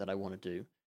movement that I want to do,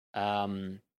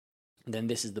 then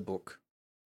this is the book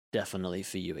definitely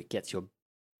for you. It gets your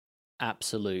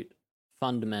absolute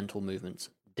fundamental movements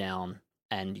down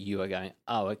and you are going,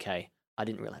 oh, okay, I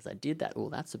didn't realize I did that. Oh,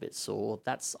 that's a bit sore.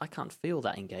 I can't feel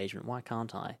that engagement. Why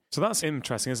can't I? So that's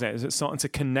interesting, isn't it? Is it starting to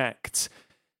connect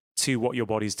to what your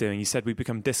body's doing? You said we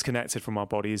become disconnected from our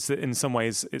bodies. In some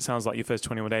ways, it sounds like your first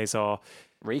 21 days are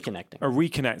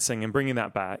reconnecting and bringing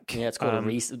that back. Yeah, it's called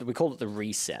we call it the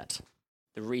reset.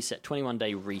 The reset,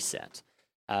 21-day reset.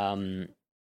 And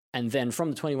then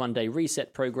from the 21-day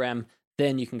reset program,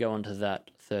 then you can go on to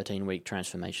that 13-week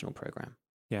transformational program.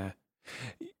 Yeah.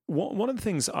 One of the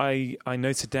things I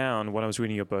noted down when I was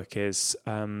reading your book is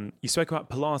you spoke about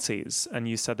Pilates, and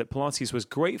you said that Pilates was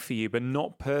great for you, but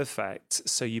not perfect.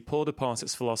 So you pulled apart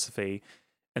its philosophy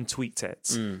and tweaked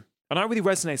it. And I really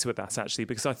resonated with that, actually,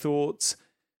 because I thought,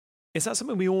 is that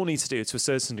something we all need to do to a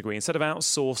certain degree? Instead of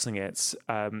outsourcing it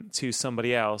to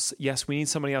somebody else, yes, we need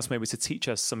somebody else maybe to teach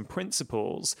us some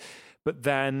principles, but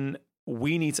then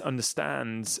we need to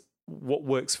understand what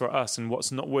works for us and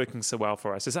what's not working so well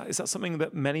for us. Is that something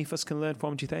that many of us can learn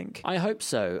from, do you think? I hope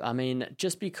so. I mean,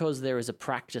 just because there is a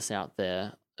practice out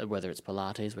there, whether it's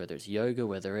Pilates, whether it's yoga,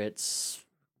 whether it's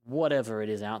whatever it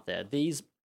is out there, these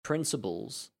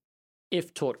principles,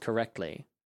 if taught correctly,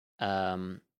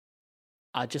 are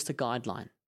just a guideline.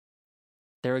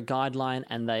 They're a guideline,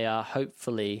 and they are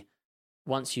hopefully,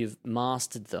 once you've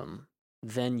mastered them,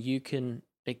 then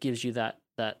it gives you that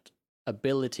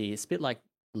ability. It's a bit like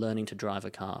learning to drive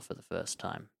a car for the first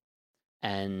time,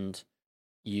 and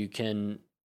you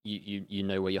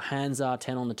know where your hands are,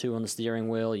 10 on the 2 on the steering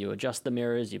wheel, you adjust the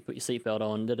mirrors, you put your seatbelt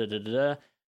on,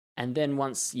 and then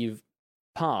once you've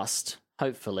passed,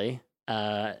 hopefully,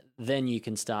 then you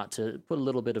can start to put a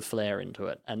little bit of flair into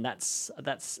it. And that's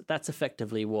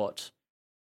effectively what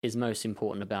is most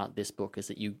important about this book, is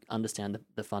that you understand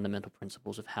the fundamental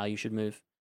principles of how you should move,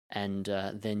 and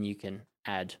then you can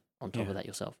add on top of that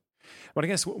yourself. Well, I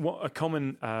guess what a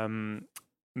common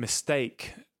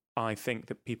mistake I think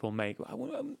that people make,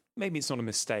 maybe it's not a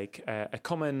mistake, a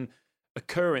common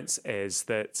occurrence is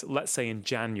that, let's say in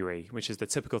January, which is the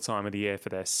typical time of the year for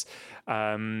this,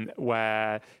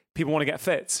 where people want to get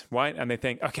fit, right? And they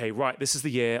think, okay, right, this is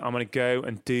the year, I'm going to go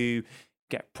and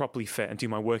get properly fit and do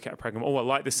my workout program. Oh, I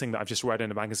like this thing that I've just read in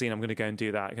a magazine, I'm going to go and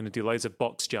do that. I'm going to do loads of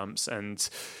box jumps and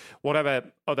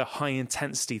whatever other high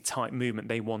intensity type movement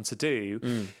they want to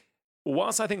do.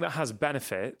 Whilst I think that has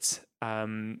benefit,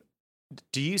 do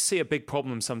you see a big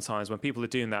problem sometimes when people are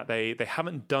doing that? They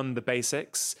haven't done the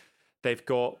basics. They've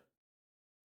got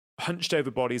hunched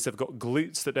over bodies. They've got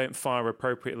glutes that don't fire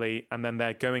appropriately. And then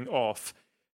they're going off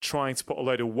trying to put a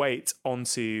load of weight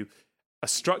onto a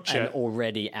structure. And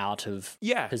already out of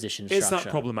position structure. Is that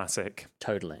problematic?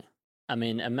 Totally. I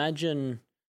mean, imagine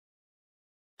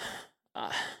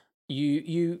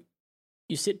you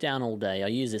sit down all day. I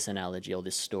use this analogy or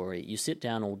this story. You sit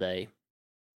down all day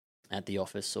at the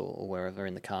office or wherever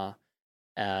in the car,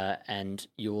 and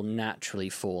you will naturally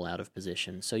fall out of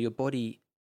position. So your body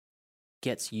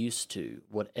gets used to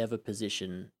whatever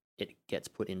position it gets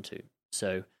put into.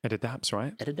 So it adapts,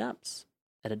 right? It adapts.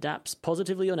 It adapts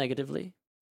positively or negatively.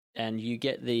 And you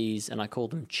get these, and I call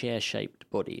them chair-shaped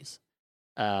bodies,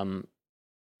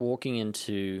 walking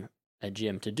into a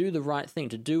gym to do the right thing,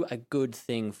 to do a good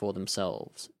thing for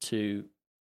themselves, to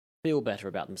feel better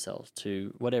about themselves,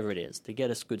 to whatever it is, to get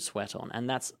a good sweat on. And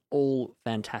that's all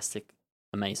fantastic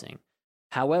amazing.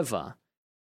 However,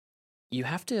 you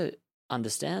have to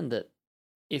understand that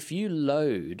if you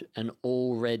load an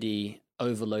already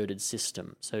overloaded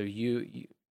system, so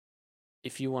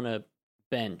if you want to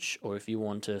bench or if you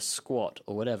want to squat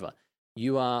or whatever,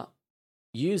 you are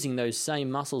using those same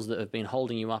muscles that have been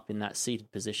holding you up in that seated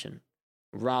position,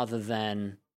 rather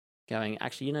than going,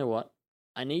 actually, you know what?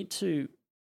 I need to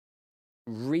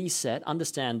reset,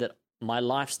 understand that my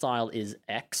lifestyle is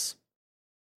X.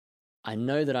 I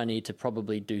know that I need to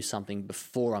probably do something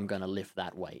before I'm going to lift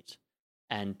that weight.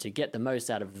 And to get the most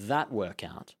out of that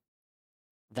workout,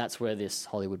 that's where this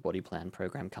Hollywood Body Plan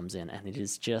program comes in. And it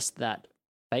is just that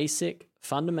basic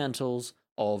fundamentals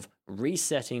of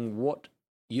resetting what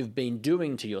you've been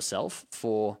doing to yourself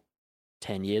for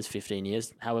 10 years, 15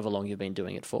 years, however long you've been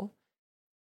doing it for.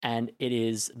 And it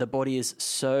is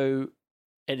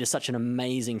such an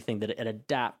amazing thing that it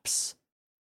adapts,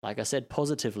 like I said,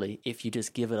 positively, if you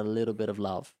just give it a little bit of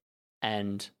love.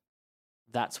 And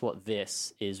that's what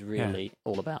this is really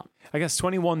all about. I guess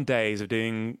 21 days of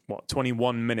doing,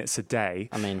 21 minutes a day.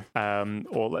 I mean,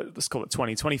 or let's call it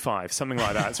 25, something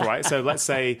like that, right? So let's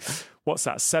say, what's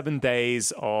that? 7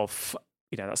 days of,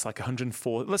 that's like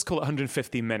 104, let's call it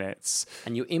 150 minutes.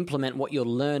 And you implement what you're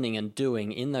learning and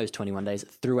doing in those 21 days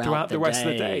throughout the rest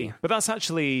of the day. But that's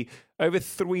actually over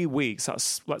 3 weeks,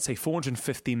 that's, let's say,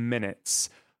 450 minutes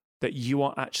that you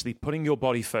are actually putting your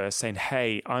body first, saying,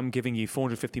 hey, I'm giving you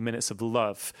 450 minutes of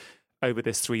love over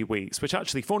this 3 weeks, which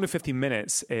actually 450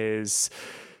 minutes is,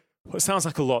 well, it sounds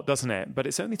like a lot, doesn't it? But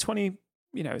it's only 20,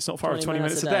 it's not far off 20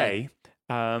 minutes a day.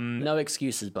 No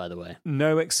excuses, by the way.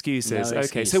 No excuses.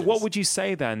 Okay, so what would you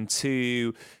say then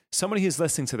to somebody who's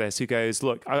listening to this who goes,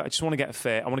 look, I just want to get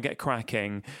fit, I want to get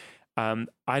cracking. I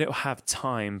don't have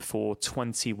time for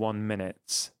 21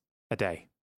 minutes a day.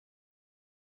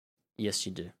 Yes,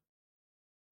 you do.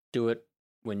 Do it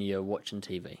when you're watching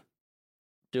TV.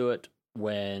 Do it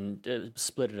when,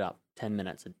 split it up, 10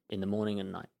 minutes in the morning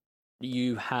and night.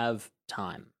 You have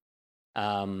time.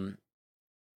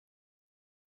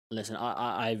 Listen,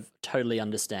 I totally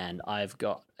understand. I've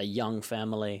got a young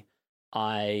family.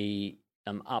 I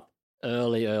am up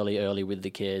early with the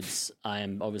kids. I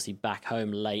am obviously back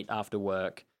home late after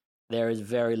work. There is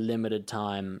very limited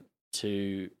time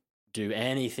to do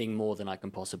anything more than I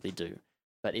can possibly do.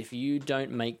 But if you don't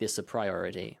make this a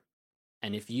priority,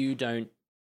 and if you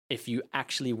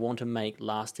actually want to make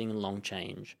lasting and long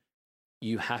change,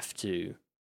 you have to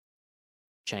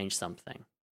change something.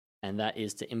 And that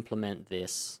is to implement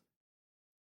this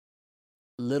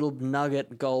little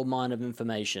nugget gold mine of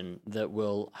information that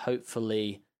will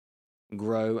hopefully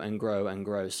grow and grow and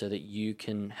grow so that you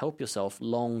can help yourself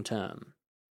long term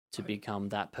to become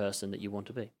that person that you want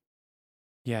to be.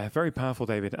 Yeah, very powerful,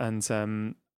 David.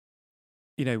 And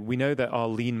we know that our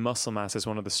lean muscle mass is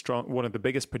one of the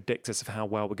biggest predictors of how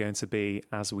well we're going to be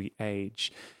as we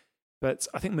age. But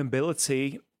I think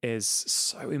mobility is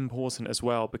so important as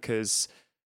well, because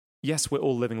yes, we're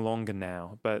all living longer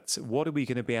now, but what are we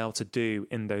going to be able to do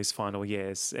in those final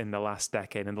years, in the last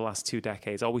decade, in the last 2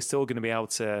 decades? Are we still going to be able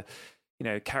to,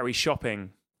 carry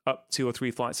shopping up 2 or 3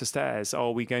 flights of stairs?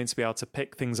 Are we going to be able to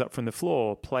pick things up from the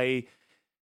floor, play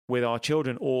with our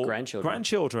children or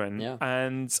grandchildren? Yeah.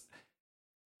 And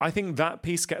I think that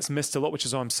piece gets missed a lot, which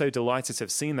is why I'm so delighted to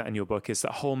have seen that in your book, is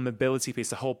that whole mobility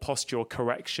piece, the whole postural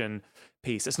correction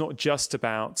piece. It's not just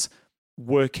about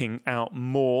working out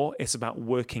more, it's about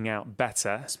working out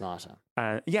better. Smarter.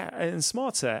 And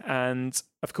smarter. And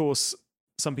of course,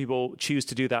 some people choose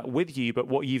to do that with you, but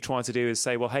what you've tried to do is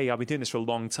say, well, hey, I've been doing this for a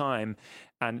long time,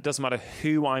 and it doesn't matter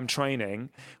who I'm training,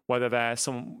 whether they're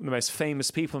some of the most famous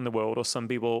people in the world or some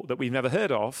people that we've never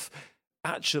heard of,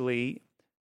 actually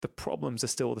the problems are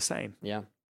still the same. Yeah.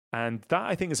 And that,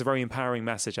 I think, is a very empowering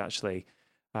message, actually.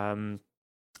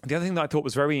 The other thing that I thought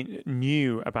was very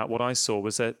new about what I saw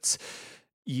was that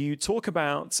you talk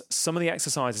about some of the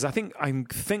exercises. I think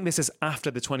this is after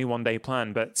the 21-day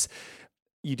plan, but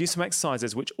you do some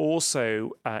exercises which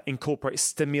also incorporate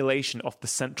stimulation of the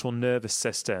central nervous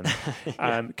system.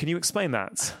 Yeah. Can you explain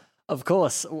that? Of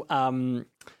course.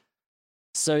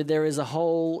 So there is a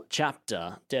whole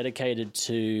chapter dedicated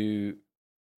to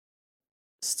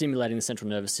stimulating the central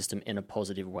nervous system in a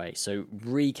positive way. So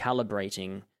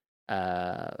recalibrating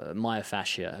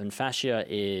myofascia. And fascia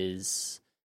is,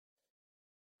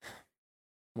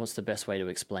 what's the best way to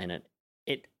explain it?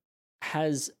 It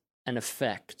has an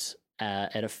effect.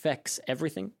 It affects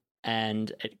everything.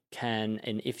 And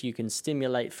if you can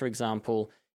stimulate, for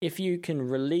example, if you can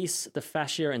release the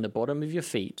fascia in the bottom of your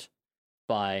feet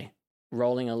by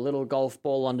rolling a little golf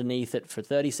ball underneath it for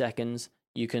 30 seconds,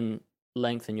 you can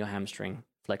lengthen your hamstring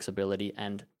flexibility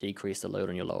and decrease the load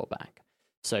on your lower back.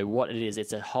 So what it is,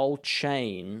 it's a whole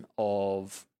chain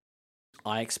of,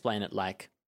 I explain it like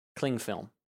cling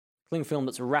film. Cling film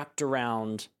that's wrapped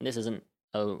around, and this isn't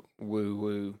a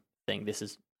woo-woo thing, this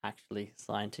is actually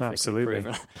scientifically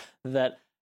proven, that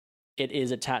it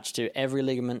is attached to every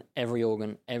ligament, every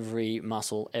organ, every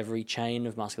muscle, every chain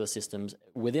of muscular systems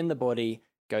within the body,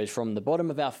 goes from the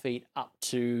bottom of our feet up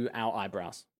to our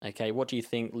eyebrows. Okay, what do you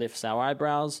think lifts our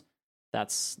eyebrows?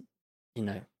 That's,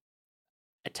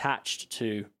 attached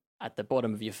to at the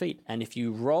bottom of your feet. And if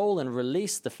you roll and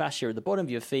release the fascia at the bottom of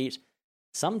your feet,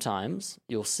 sometimes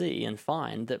you'll see and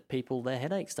find that their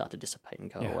headaches start to dissipate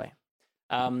and go away.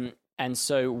 And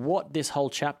so what this whole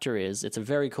chapter is, it's a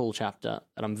very cool chapter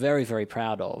that I'm very, very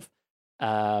proud of,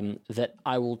 that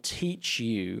I will teach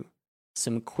you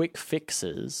some quick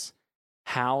fixes,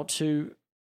 how to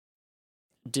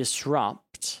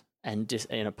disrupt and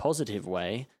in a positive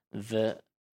way,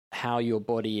 how your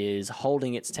body is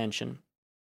holding its tension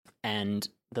and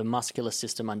the muscular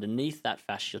system underneath that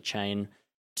fascial chain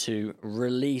to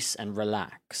release and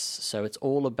relax. So it's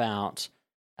all about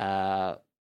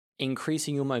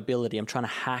increasing your mobility. I'm trying to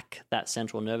hack that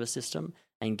central nervous system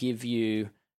and give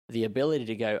you the ability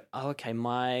to go, oh, okay,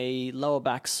 my lower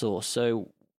back's sore,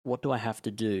 so what do I have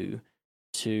to do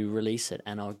to release it?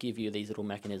 And I'll give you these little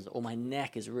mechanisms. Or my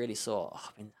neck is really sore. Oh,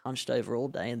 I've been hunched over all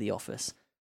day in the office.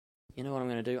 You know what I'm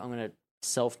going to do? I'm going to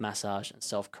self-massage and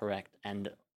self-correct. And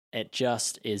it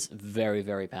just is very,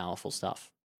 very powerful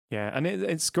stuff. Yeah, and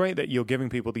it's great that you're giving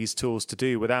people these tools to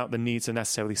do without the need to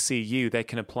necessarily see you. They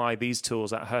can apply these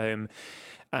tools at home.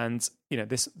 And,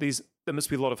 there must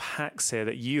be a lot of hacks here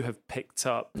that you have picked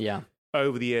up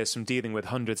over the years from dealing with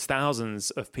hundreds,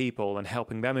 thousands of people and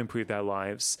helping them improve their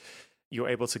lives. You're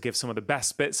able to give some of the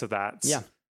best bits of that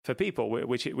for people,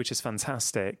 which is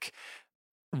fantastic.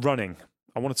 Running.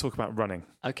 I want to talk about running.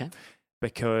 Okay.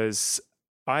 Because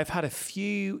I've had a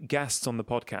few guests on the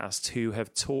podcast who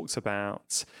have talked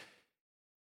about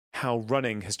how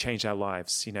running has changed their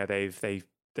lives.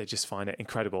 They just find it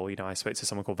incredible. I spoke to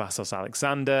someone called Vassos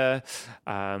Alexander,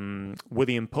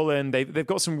 William Pullen. They've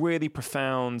got some really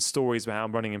profound stories about how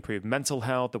running improved mental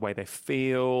health, the way they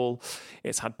feel.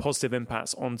 It's had positive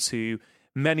impacts onto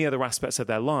many other aspects of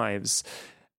their lives.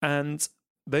 And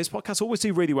those podcasts always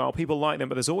do really well. People like them,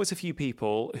 but there's always a few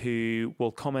people who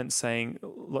will comment saying,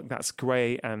 look, that's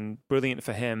great and brilliant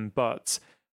for him, but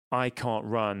I can't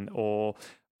run, or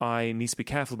I need to be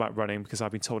careful about running because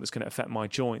I've been told it's going to affect my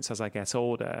joints as I get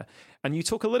older. And you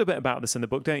talk a little bit about this in the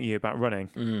book, don't you, about running?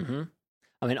 Mm-hmm.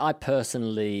 I mean, I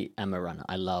personally am a runner.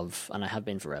 I love, and I have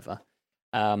been forever.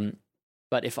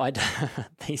 But if I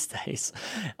these days,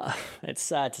 it's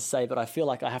sad to say, but I feel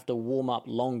like I have to warm up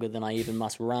longer than I even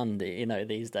must run,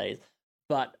 these days.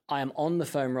 But I am on the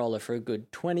foam roller for a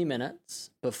good 20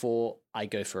 minutes before I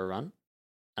go for a run.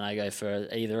 And I go for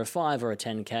either a 5 or a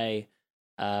 10K,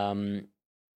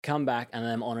 come back, and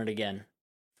then I'm on it again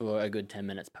for a good 10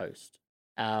 minutes post.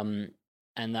 And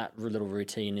that little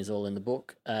routine is all in the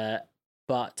book.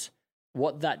 But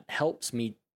what that helps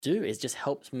me do is just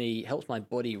helps my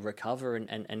body recover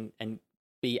and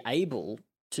be able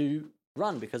to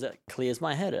run because it clears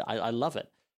my head. I love it.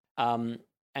 And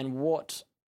what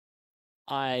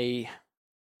I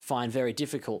find very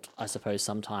difficult, I suppose,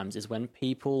 sometimes is when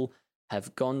people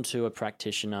have gone to a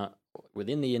practitioner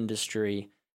within the industry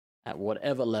at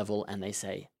whatever level and they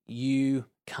say, you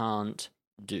can't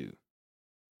do.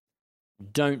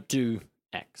 Don't do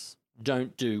X.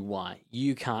 Don't do Y.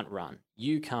 You can't run.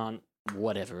 You can't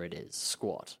whatever it is,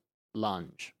 squat,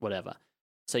 lunge, whatever.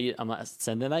 So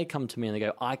then they come to me and they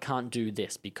go, I can't do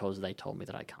this because they told me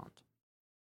that I can't.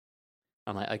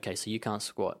 I'm like, okay, so you can't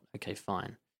squat. Okay,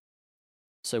 fine.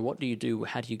 So what do you do?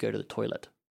 How do you go to the toilet?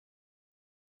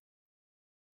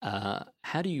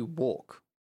 How do you walk?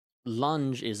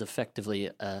 Lunge is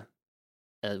effectively a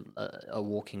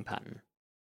walking pattern,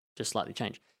 just slightly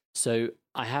changed. So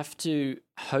I have to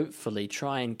hopefully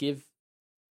try and give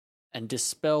and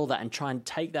dispel that and try and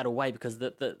take that away, because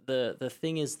the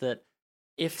thing is that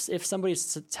if somebody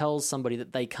tells somebody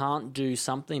that they can't do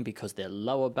something because their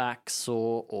lower back's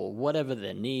sore or whatever,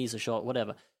 their knees are short,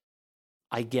 whatever,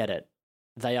 I get it.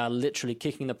 They are literally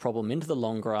kicking the problem into the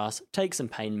long grass. Take some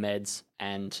pain meds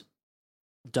and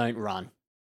don't run.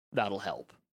 That'll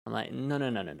help. I'm like, no.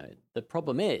 The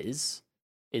problem is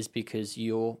because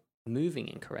you're moving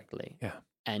incorrectly. Yeah.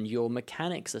 And your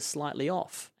mechanics are slightly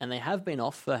off, and they have been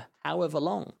off for however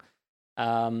long.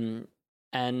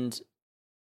 And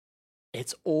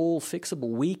it's all fixable.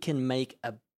 We can make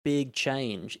a big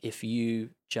change if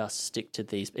you just stick to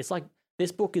these. It's like,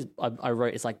 this book is, I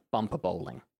wrote, it's like bumper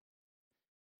bowling.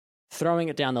 Throwing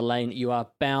it down the lane, you are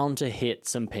bound to hit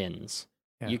some pins.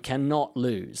 Yeah. You cannot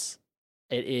lose.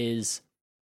 It is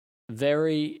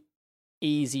very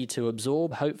easy to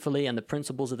absorb, hopefully, and the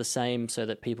principles are the same so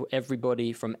that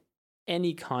everybody from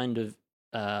any kind of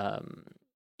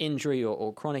injury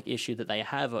or chronic issue that they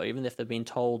have, or even if they've been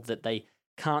told that they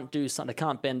can't do something, they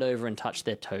can't bend over and touch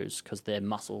their toes because their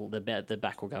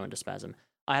back will go into spasm.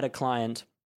 I had a client,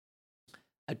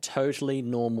 a totally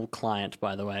normal client,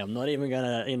 by the way. I'm not even going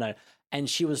to, and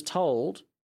she was told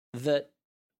that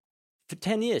for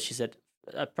 10 years, she said,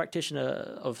 a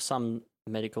practitioner of some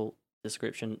medical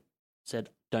description said,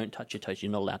 don't touch your toes.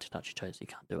 You're not allowed to touch your toes. You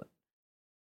can't do it.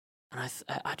 And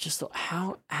I just thought,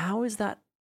 how is that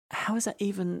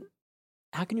even,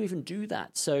 how can you even do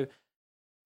that? So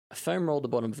I foam rolled the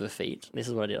bottom of her feet. This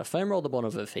is what I did. I foam rolled the bottom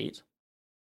of her feet.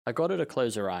 I got her to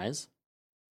close her eyes.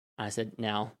 I said,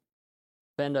 now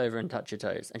bend over and touch your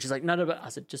toes. And she's like, no, but I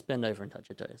said, just bend over and touch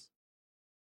your toes.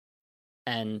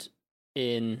 And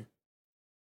in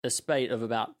the spate of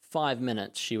about 5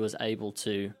 minutes, she was able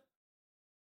to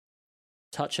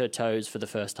touch her toes for the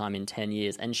first time in 10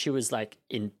 years. And she was like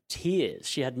in tears.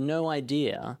 She had no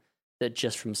idea that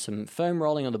just from some foam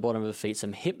rolling on the bottom of her feet,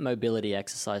 some hip mobility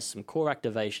exercise, some core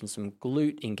activation, some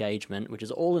glute engagement, which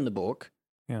is all in the book.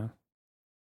 Yeah.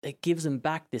 It gives them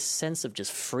back this sense of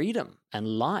just freedom and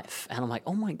life. And I'm like,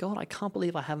 oh my God, I can't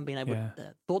believe I haven't been able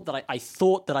to, I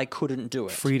thought that I couldn't do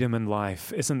it. Freedom and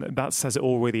life. That says it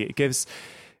all really. It gives,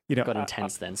 got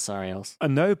intense then. Sorry, Els. I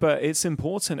know, but it's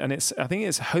important. And I think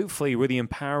it's hopefully really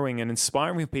empowering and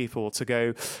inspiring people to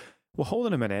go, well, hold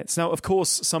on a minute. Now, of course,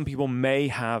 some people may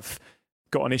have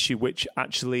got an issue which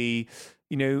actually,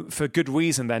 for good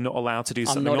reason, they're not allowed to do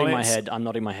something. I'm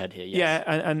nodding my head here. Yes.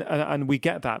 Yeah, and we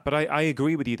get that. But I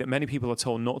agree with you that many people are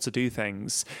told not to do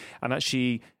things. And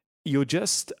actually, you're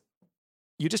just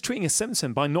treating a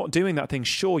symptom by not doing that thing.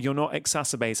 Sure, you're not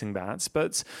exacerbating that,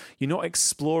 but you're not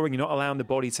exploring, you're not allowing the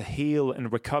body to heal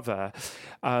and recover.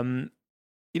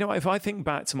 If I think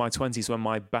back to my 20s when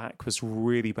my back was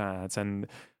really bad and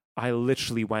I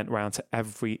literally went around to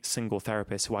every single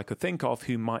therapist who I could think of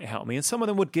who might help me. And some of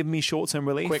them would give me short-term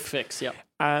relief. Quick fix, yep.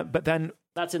 But then...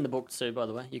 That's in the book too, by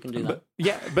the way. You can do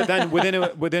that. But then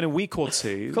within a week or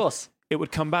two... Of course. It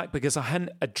would come back because I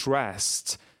hadn't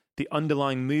addressed the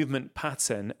underlying movement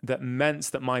pattern that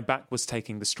meant that my back was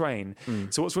taking the strain.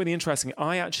 So what's really interesting,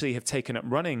 I actually have taken up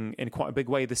running in quite a big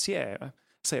way this year.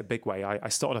 I say a big way. I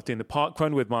started off doing the park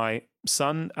run with my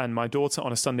son and my daughter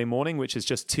on a Sunday morning, which is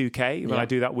just 2K when I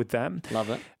do that with them. Love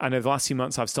it. And over the last few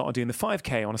months, I've started doing the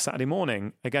 5K on a Saturday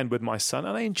morning, again with my son,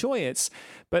 and I enjoy it.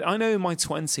 But I know in my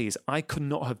 20s, I could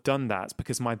not have done that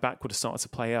because my back would have started to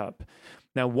play up.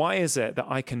 Now, why is it that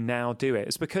I can now do it?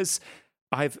 It's because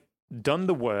I've done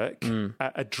the work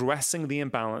at addressing the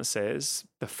imbalances,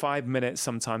 the 5 minutes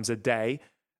sometimes a day.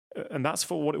 And that's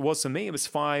for what it was for me. It was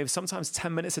 5, sometimes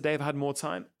 10 minutes a day if I had more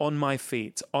time, on my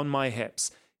feet, on my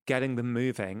hips, getting them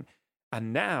moving.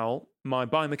 And now my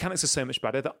biomechanics are so much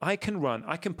better that I can run,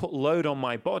 I can put load on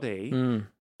my body, and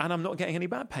I'm not getting any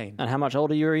back pain. And how much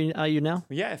older are you now?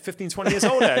 Yeah, 15, 20 years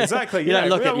older, exactly. You don't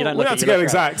look it. We don't have to go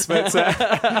exact,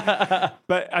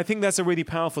 but I think that's a really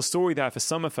powerful story there for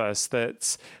some of us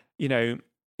that,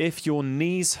 if your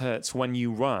knees hurt when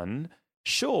you run,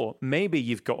 sure, maybe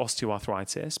you've got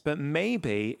osteoarthritis, but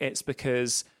maybe it's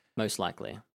because... Most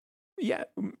likely. Yeah.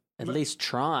 At least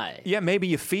try. Yeah, maybe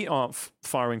your feet aren't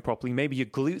firing properly. Maybe your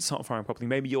glutes aren't firing properly.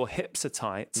 Maybe your hips are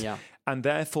tight. Yeah. And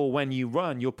therefore, when you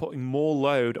run, you're putting more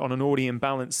load on an already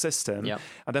imbalanced system. Yep.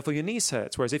 And therefore, your knees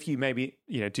hurt. Whereas if you maybe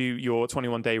do your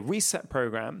 21-day reset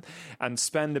program and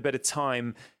spend a bit of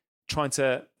time trying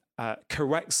to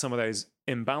correct some of those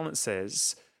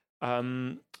imbalances...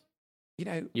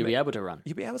 you'll be able to run.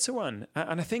 You'll be able to run.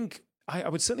 And I think I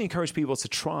would certainly encourage people to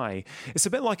try. It's a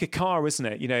bit like a car, isn't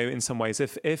it? In some ways,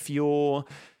 if you're,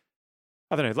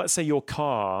 I don't know, let's say your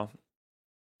car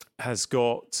has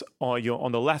got, or you're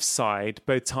on the left side,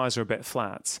 both tires are a bit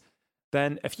flat.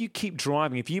 Then if you keep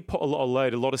driving, if you put a lot of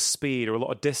load, a lot of speed or a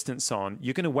lot of distance on,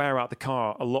 you're going to wear out the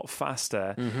car a lot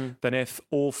faster than if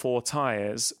all 4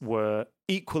 tires were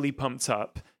equally pumped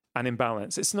up and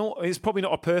imbalance. It's probably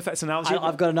not a perfect analogy.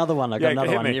 I've got another one.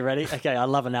 Hit me. You ready? Okay, I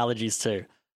love analogies too.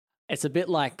 It's a bit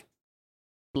like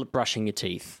brushing your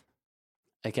teeth.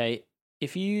 Okay,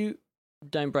 if you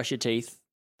don't brush your teeth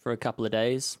for a couple of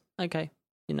days, okay,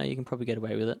 you can probably get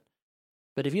away with it.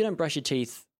 But if you don't brush your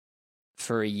teeth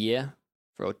for a year,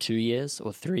 or 2 years,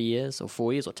 or 3 years, or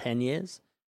 4 years, or 10 years,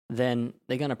 then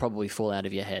they're going to probably fall out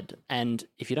of your head. And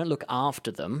if you don't look after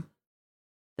them,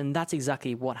 then that's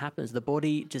exactly what happens. The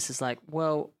body just is like,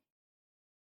 well,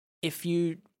 if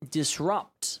you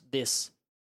disrupt this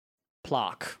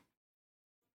plaque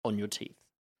on your teeth,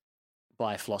 the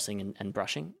by flossing and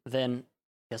brushing, then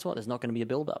guess what? There's not going to be a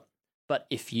buildup. But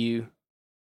if you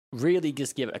really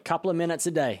just give it a couple of minutes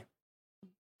a day,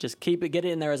 just get it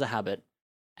in there as a habit,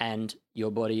 and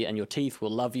your body and your teeth will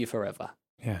love you forever.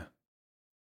 Yeah.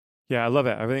 Yeah, I love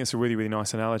it. I think it's a really, really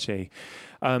nice analogy.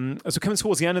 As we're coming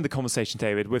towards the end of the conversation,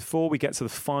 David, before we get to the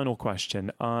final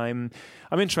question, I'm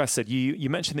interested. You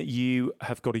mentioned that you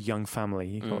have got a young family.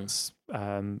 You've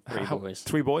got boys.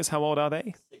 3 boys. How old are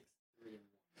they?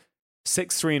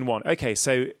 6, 3, and 1. Okay,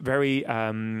 so very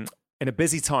in a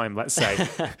busy time, let's say.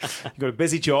 You've got a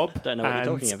busy job. Don't know what you're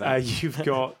talking about. You've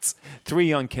got 3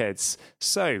 young kids.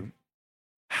 So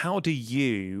how do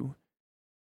you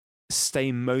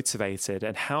stay motivated,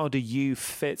 and how do you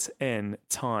fit in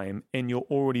time in your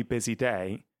already busy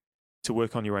day to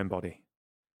work on your own body?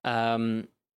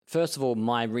 First of all,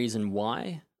 my reason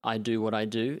why I do what I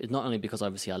do is not only because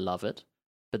obviously I love it,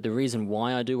 but the reason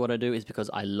why I do what I do is because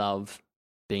I love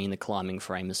being in the climbing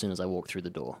frame as soon as I walk through the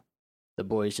door. The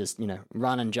boys just,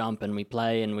 run and jump, and we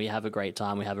play, and we have a great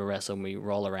time. We have a wrestle, and we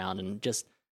roll around, and just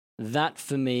that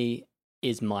for me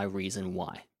is my reason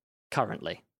why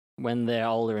currently. When they're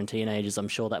older and teenagers, I'm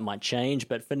sure that might change,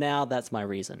 but for now, that's my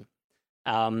reason.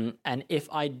 And if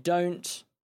I don't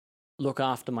look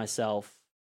after myself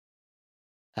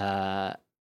and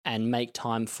make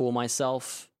time for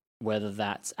myself, whether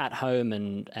that's at home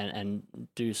and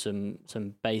do some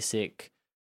basic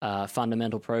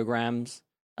fundamental programs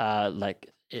like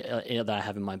that I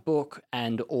have in my book,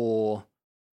 and or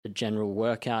the general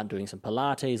workout, doing some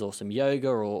Pilates or some yoga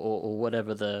or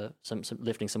whatever, some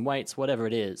lifting some weights, whatever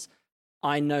it is,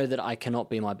 I know that I cannot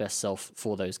be my best self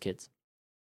for those kids.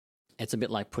 It's a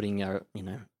bit like putting your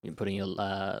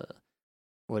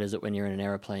what is it when you're in an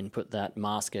airplane? Put that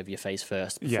mask over your face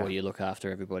first before you look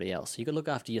after everybody else. You can look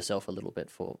after yourself a little bit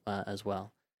as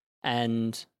well,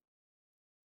 and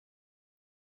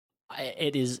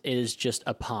it is just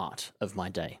a part of my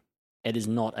day. It is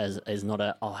not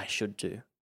I should do.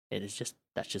 It is just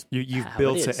you've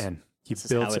built it in. You've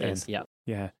built it in. Yeah.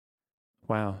 Yeah.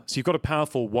 Wow. So you've got a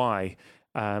powerful why,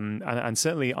 and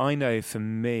certainly I know for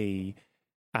me,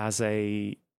 as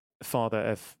a father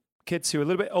of kids who are a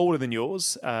little bit older than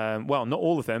yours, well, not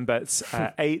all of them, but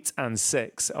 8 and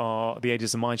 6 are the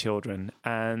ages of my children,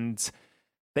 and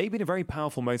they've been a very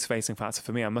powerful motivating factor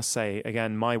for me. I must say,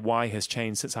 again, my why has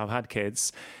changed since I've had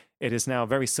kids. It is now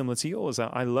very similar to yours.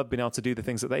 I love being able to do the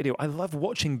things that they do. I love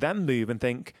watching them move and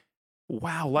think,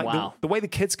 wow. The way the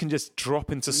kids can just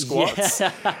drop into squats.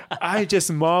 Yeah. I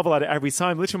just marvel at it every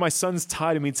time. Literally, my son's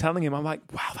tired of me telling him, I'm like,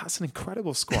 wow, that's an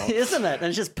incredible squat. Isn't it? And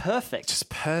it's just perfect. Just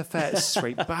perfect,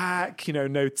 straight back,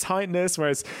 no tightness.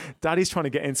 Whereas daddy's trying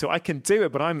to get into it. I can do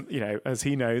it, but I'm, as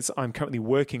he knows, I'm currently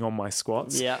working on my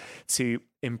squats to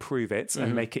improve it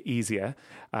and make it easier.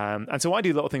 And so I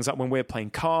do little things like when we're playing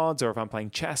cards or if I'm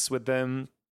playing chess with them,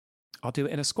 I'll do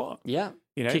it in a squat. Yeah.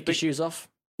 Kick your shoes off.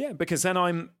 Yeah, because then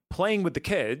I'm playing with the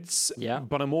kids,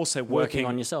 but I'm also working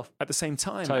on yourself at the same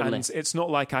time. Totally. And it's not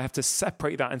like I have to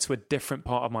separate that into a different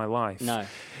part of my life. No.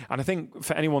 And I think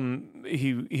for anyone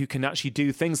who can actually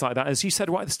do things like that, as you said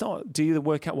right at the start, do the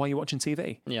workout while you're watching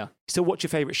TV. Yeah. Still watch your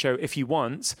favorite show if you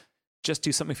want, just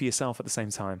do something for yourself at the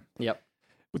same time. Yep.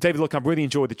 Well, David, look, I've really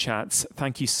enjoyed the chat.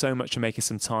 Thank you so much for making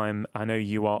some time. I know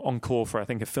you are on call for, I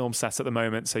think, a film set at the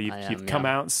moment. So you've come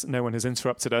out. No one has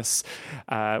interrupted us,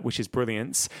 which is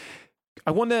brilliant.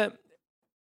 The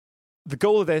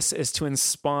goal of this is to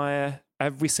inspire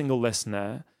every single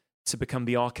listener to become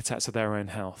the architects of their own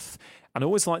health. And I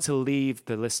always like to leave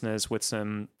the listeners with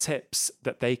some tips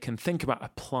that they can think about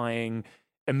applying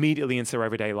immediately into their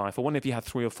everyday life. I wonder if you had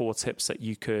 3 or 4 tips that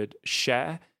you could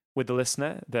share with the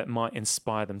listener that might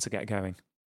inspire them to get going.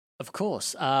 Of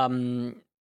course.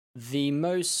 The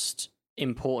most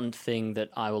important thing that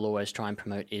I will always try and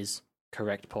promote is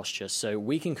correct posture. So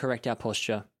we can correct our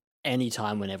posture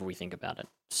anytime, whenever we think about it.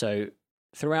 So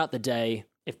throughout the day,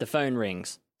 if the phone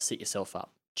rings, sit yourself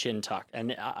up, chin tuck.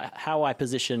 And how I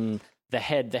position the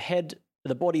head,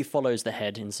 the body follows the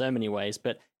head in so many ways.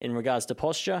 But in regards to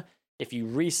posture, if you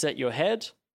reset your head,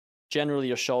 generally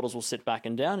your shoulders will sit back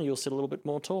and down and you'll sit a little bit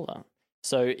more taller.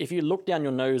 So if you look down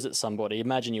your nose at somebody,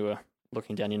 imagine you were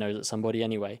looking down your nose at somebody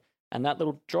anyway, and that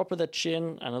little drop of the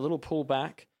chin and a little pull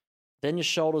back, then your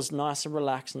shoulders nice and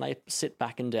relaxed and they sit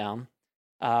back and down.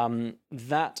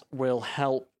 That will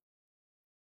help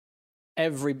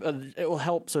it will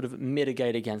help sort of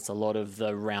mitigate against a lot of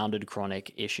the rounded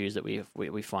chronic issues that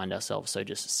we find ourselves. So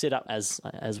just sit up as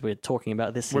we're talking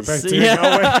about this. We're both doing,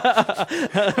 aren't we?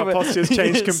 Our posture's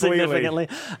changed completely.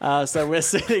 So we're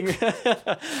sitting.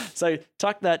 So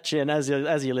tuck that chin as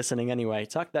you're listening anyway.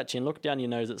 Tuck that chin. Look down your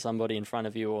nose at somebody in front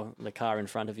of you or the car in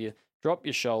front of you. Drop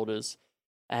your shoulders.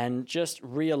 and just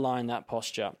realign that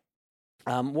posture.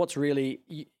 What's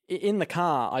really in the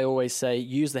car, I always say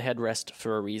use the headrest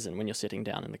for a reason when you're sitting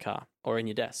down in the car or in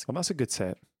your desk. Well, that's a good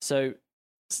tip. So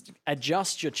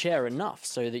adjust your chair enough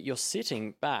so that you're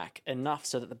sitting back enough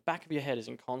so that the back of your head is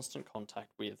in constant contact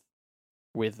with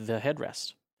the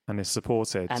headrest. And it's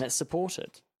supported.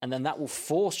 And then that will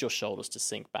force your shoulders to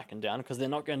sink back and down because they're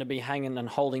not going to be hanging and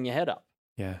holding your head up.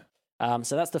 Yeah.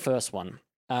 So that's the first one.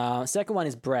 Second one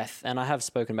is breath. And I have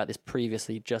spoken about this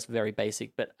previously, just very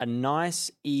basic, but a nice,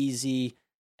 easy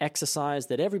exercise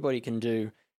that everybody can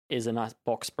do is a nice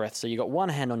box breath. So you got one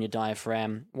hand on your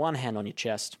diaphragm, one hand on your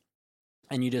chest,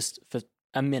 and you just, for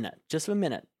a minute,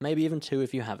 maybe even 2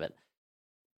 if you have it,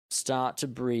 start to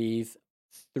breathe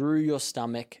through your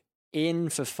stomach, in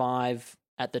for 5.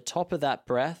 At the top of that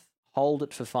breath, hold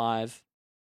it for 5.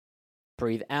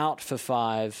 Breathe out for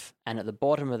 5. And at the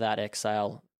bottom of that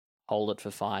exhale, hold it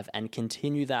for 5. And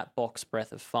continue that box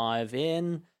breath of 5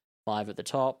 in, 5 at the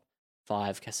top,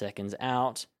 5 seconds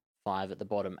out, 5 at the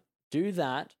bottom. Do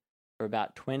that for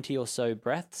about 20 or so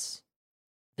breaths.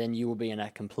 Then you will be in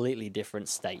a completely different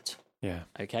state. Yeah.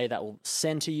 Okay, that will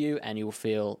center you and you will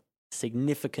feel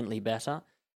significantly better.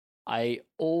 I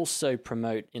also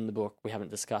promote in the book, we haven't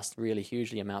discussed really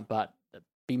hugely amount, but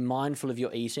be mindful of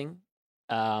your eating.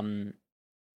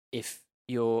 If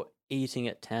you're eating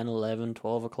at 10, 11,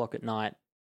 12 o'clock at night,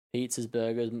 pizzas,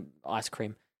 burgers, ice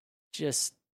cream,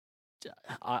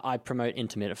 I promote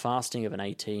intermittent fasting of an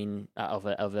 18, of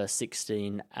a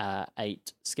 16,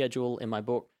 8 schedule in my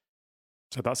book.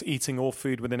 So that's eating all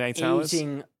food within 8 hours?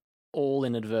 Eating all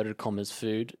in inverted commas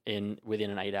food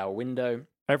within an 8-hour window.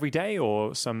 Every day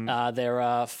or some? There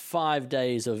are 5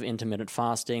 days of intermittent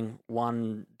fasting.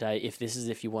 1 day,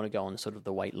 if you want to go on sort of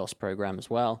the weight loss program as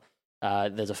well.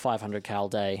 There's a 500 cal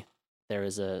day. There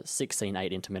is a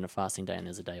 16/8 intermittent fasting day, and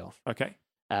there's a day off. Okay.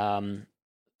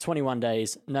 21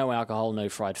 days, no alcohol, no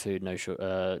fried food, no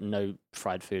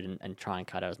fried food, and try and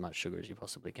cut out as much sugar as you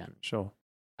possibly can. Sure.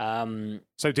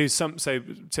 So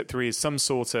tip 3 is some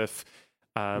sort of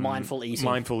mindful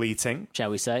eating, shall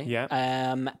we say? Yeah.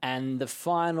 And the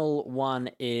final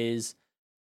one is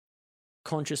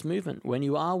conscious movement. When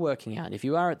you are working out, if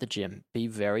you are at the gym, be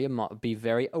very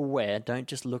aware. Don't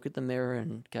just look at the mirror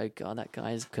and go, God, that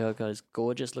guy is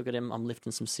gorgeous. Look at him. I'm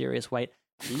lifting some serious weight.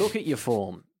 Look at your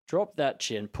form. Drop that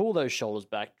chin, pull those shoulders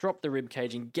back, drop the rib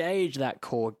cage, engage that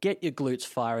core, get your glutes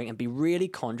firing, and be really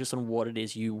conscious on what it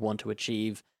is you want to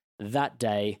achieve that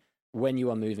day when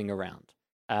you are moving around.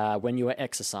 When you are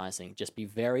exercising, just be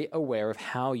very aware of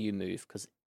how you move, because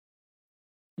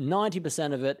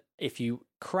 90% of it, if you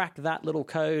crack that little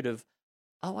code of,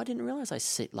 oh, I didn't realize I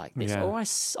sit like this, or I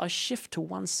shift to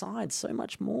one side so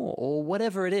much more, or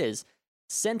whatever it is,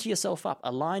 center yourself up,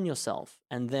 align yourself,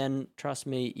 and then, trust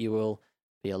me, you will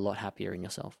be a lot happier in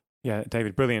yourself. Yeah,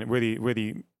 David, brilliant. Really,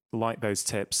 really like those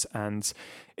tips. And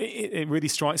it really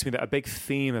strikes me that a big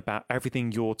theme about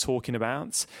everything you're talking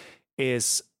about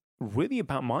is really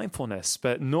about mindfulness,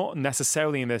 but not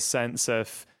necessarily in the sense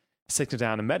of sitting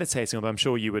down and meditating, although I'm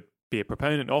sure you would be a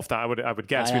proponent of that, I would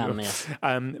guess. I am, yes.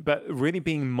 But really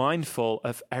being mindful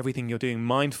of everything you're doing,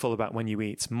 mindful about when you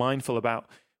eat, mindful about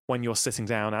when you're sitting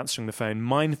down answering the phone,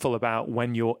 mindful about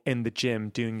when you're in the gym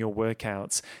doing your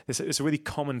workouts. It's a really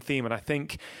common theme. And I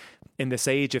think in this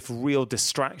age of real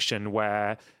distraction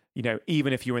where, you know,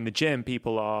 even if you're in the gym,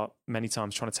 people are many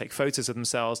times trying to take photos of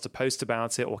themselves to post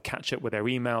about it or catch up with their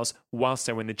emails whilst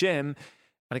they're in the gym.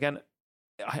 And again,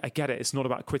 I get it. It's not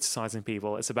about criticizing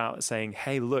people. It's about saying,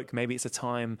 hey, look, maybe it's a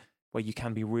time where you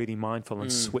can be really mindful and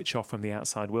switch off from the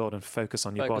outside world and focus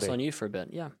on your body. Focus on you for a bit,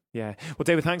 yeah. Yeah. Well,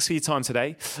 David, thanks for your time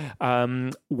today.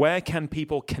 Where can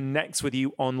people connect with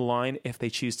you online if they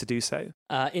choose to do so?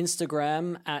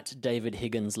 Instagram at David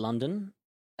Higgins London.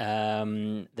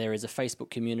 There is a Facebook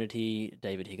community,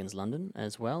 David Higgins London,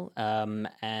 as well.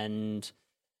 And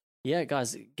yeah,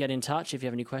 guys, get in touch if you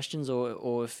have any questions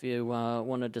or if you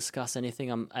want to discuss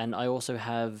anything. And I also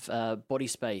have Body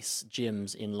Space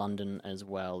gyms in London as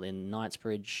well, in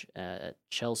Knightsbridge, at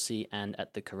Chelsea, and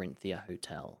at the Corinthia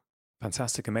Hotel.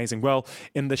 Fantastic. Amazing. Well,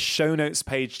 in the show notes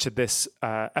page to this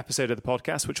episode of the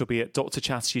podcast, which will be at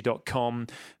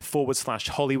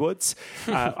drchatterjee.com/Hollywood,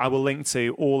 I will link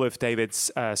to all of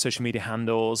David's social media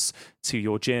handles, to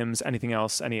your gyms, anything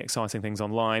else, any exciting things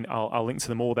online. I'll link to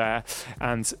them all there.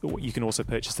 And you can also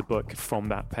purchase the book from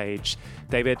that page.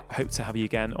 David, hope to have you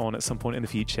again on at some point in the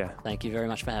future. Thank you very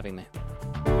much for having me.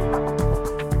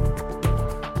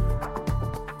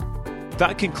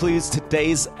 That concludes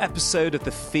today's episode of the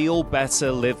Feel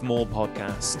Better, Live More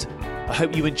podcast. I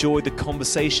hope you enjoyed the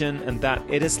conversation and that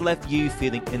it has left you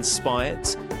feeling inspired,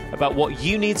 about what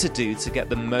you need to do to get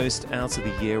the most out of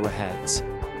the year ahead.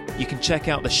 You can check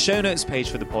out the show notes page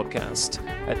for the podcast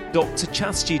at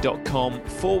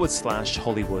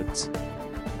drchatterjee.com/Hollywood.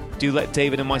 Do let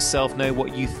David and myself know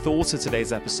what you thought of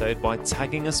today's episode by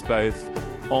tagging us both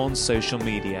on social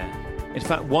media. In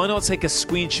fact, why not take a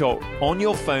screenshot on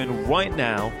your phone right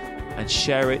now and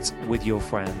share it with your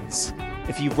friends?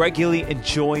 If you regularly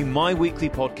enjoy my weekly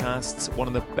podcasts, one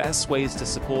of the best ways to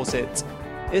support it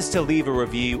is to leave a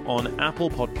review on Apple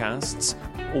Podcasts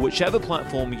or whichever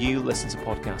platform you listen to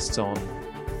podcasts on.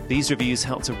 These reviews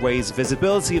help to raise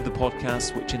visibility of the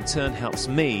podcast, which in turn helps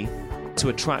me to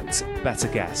attract better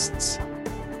guests.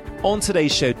 On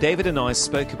today's show, David and I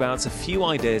spoke about a few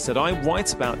ideas that I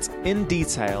write about in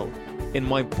detail in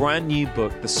my brand new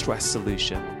book, The Stress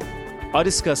Solution. I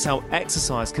discuss how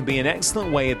exercise can be an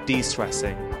excellent way of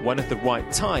de-stressing when of the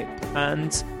right type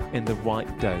and in the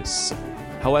right dose.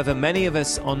 However, many of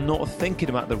us are not thinking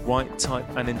about the right type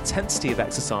and intensity of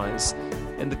exercise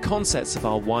in the context of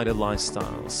our wider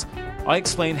lifestyles. I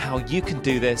explain how you can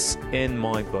do this in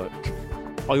my book.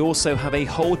 I also have a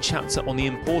whole chapter on the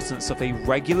importance of a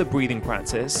regular breathing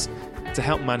practice to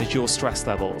help manage your stress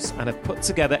levels, and have put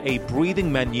together a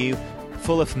breathing menu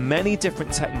full of many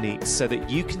different techniques so that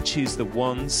you can choose the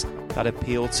ones that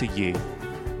appeal to you.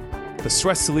 The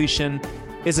Stress Solution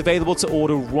is available to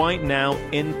order right now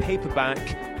in paperback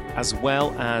as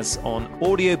well as on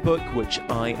audiobook, which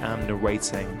I am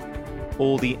narrating.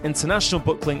 All the international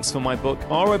book links for my book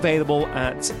are available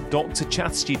at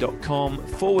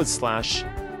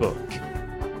drchatterjee.com/book.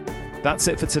 That's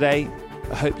it for today.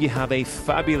 I hope you have a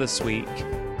fabulous week.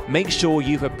 Make sure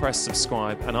you have pressed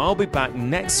subscribe, and I'll be back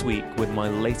next week with my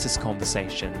latest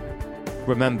conversation.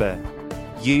 Remember,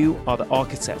 you are the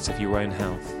architect of your own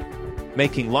health.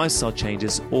 Making lifestyle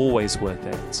changes always worth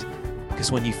it,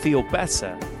 because when you feel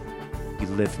better, you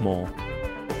live more.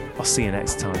 I'll see you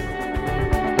next time.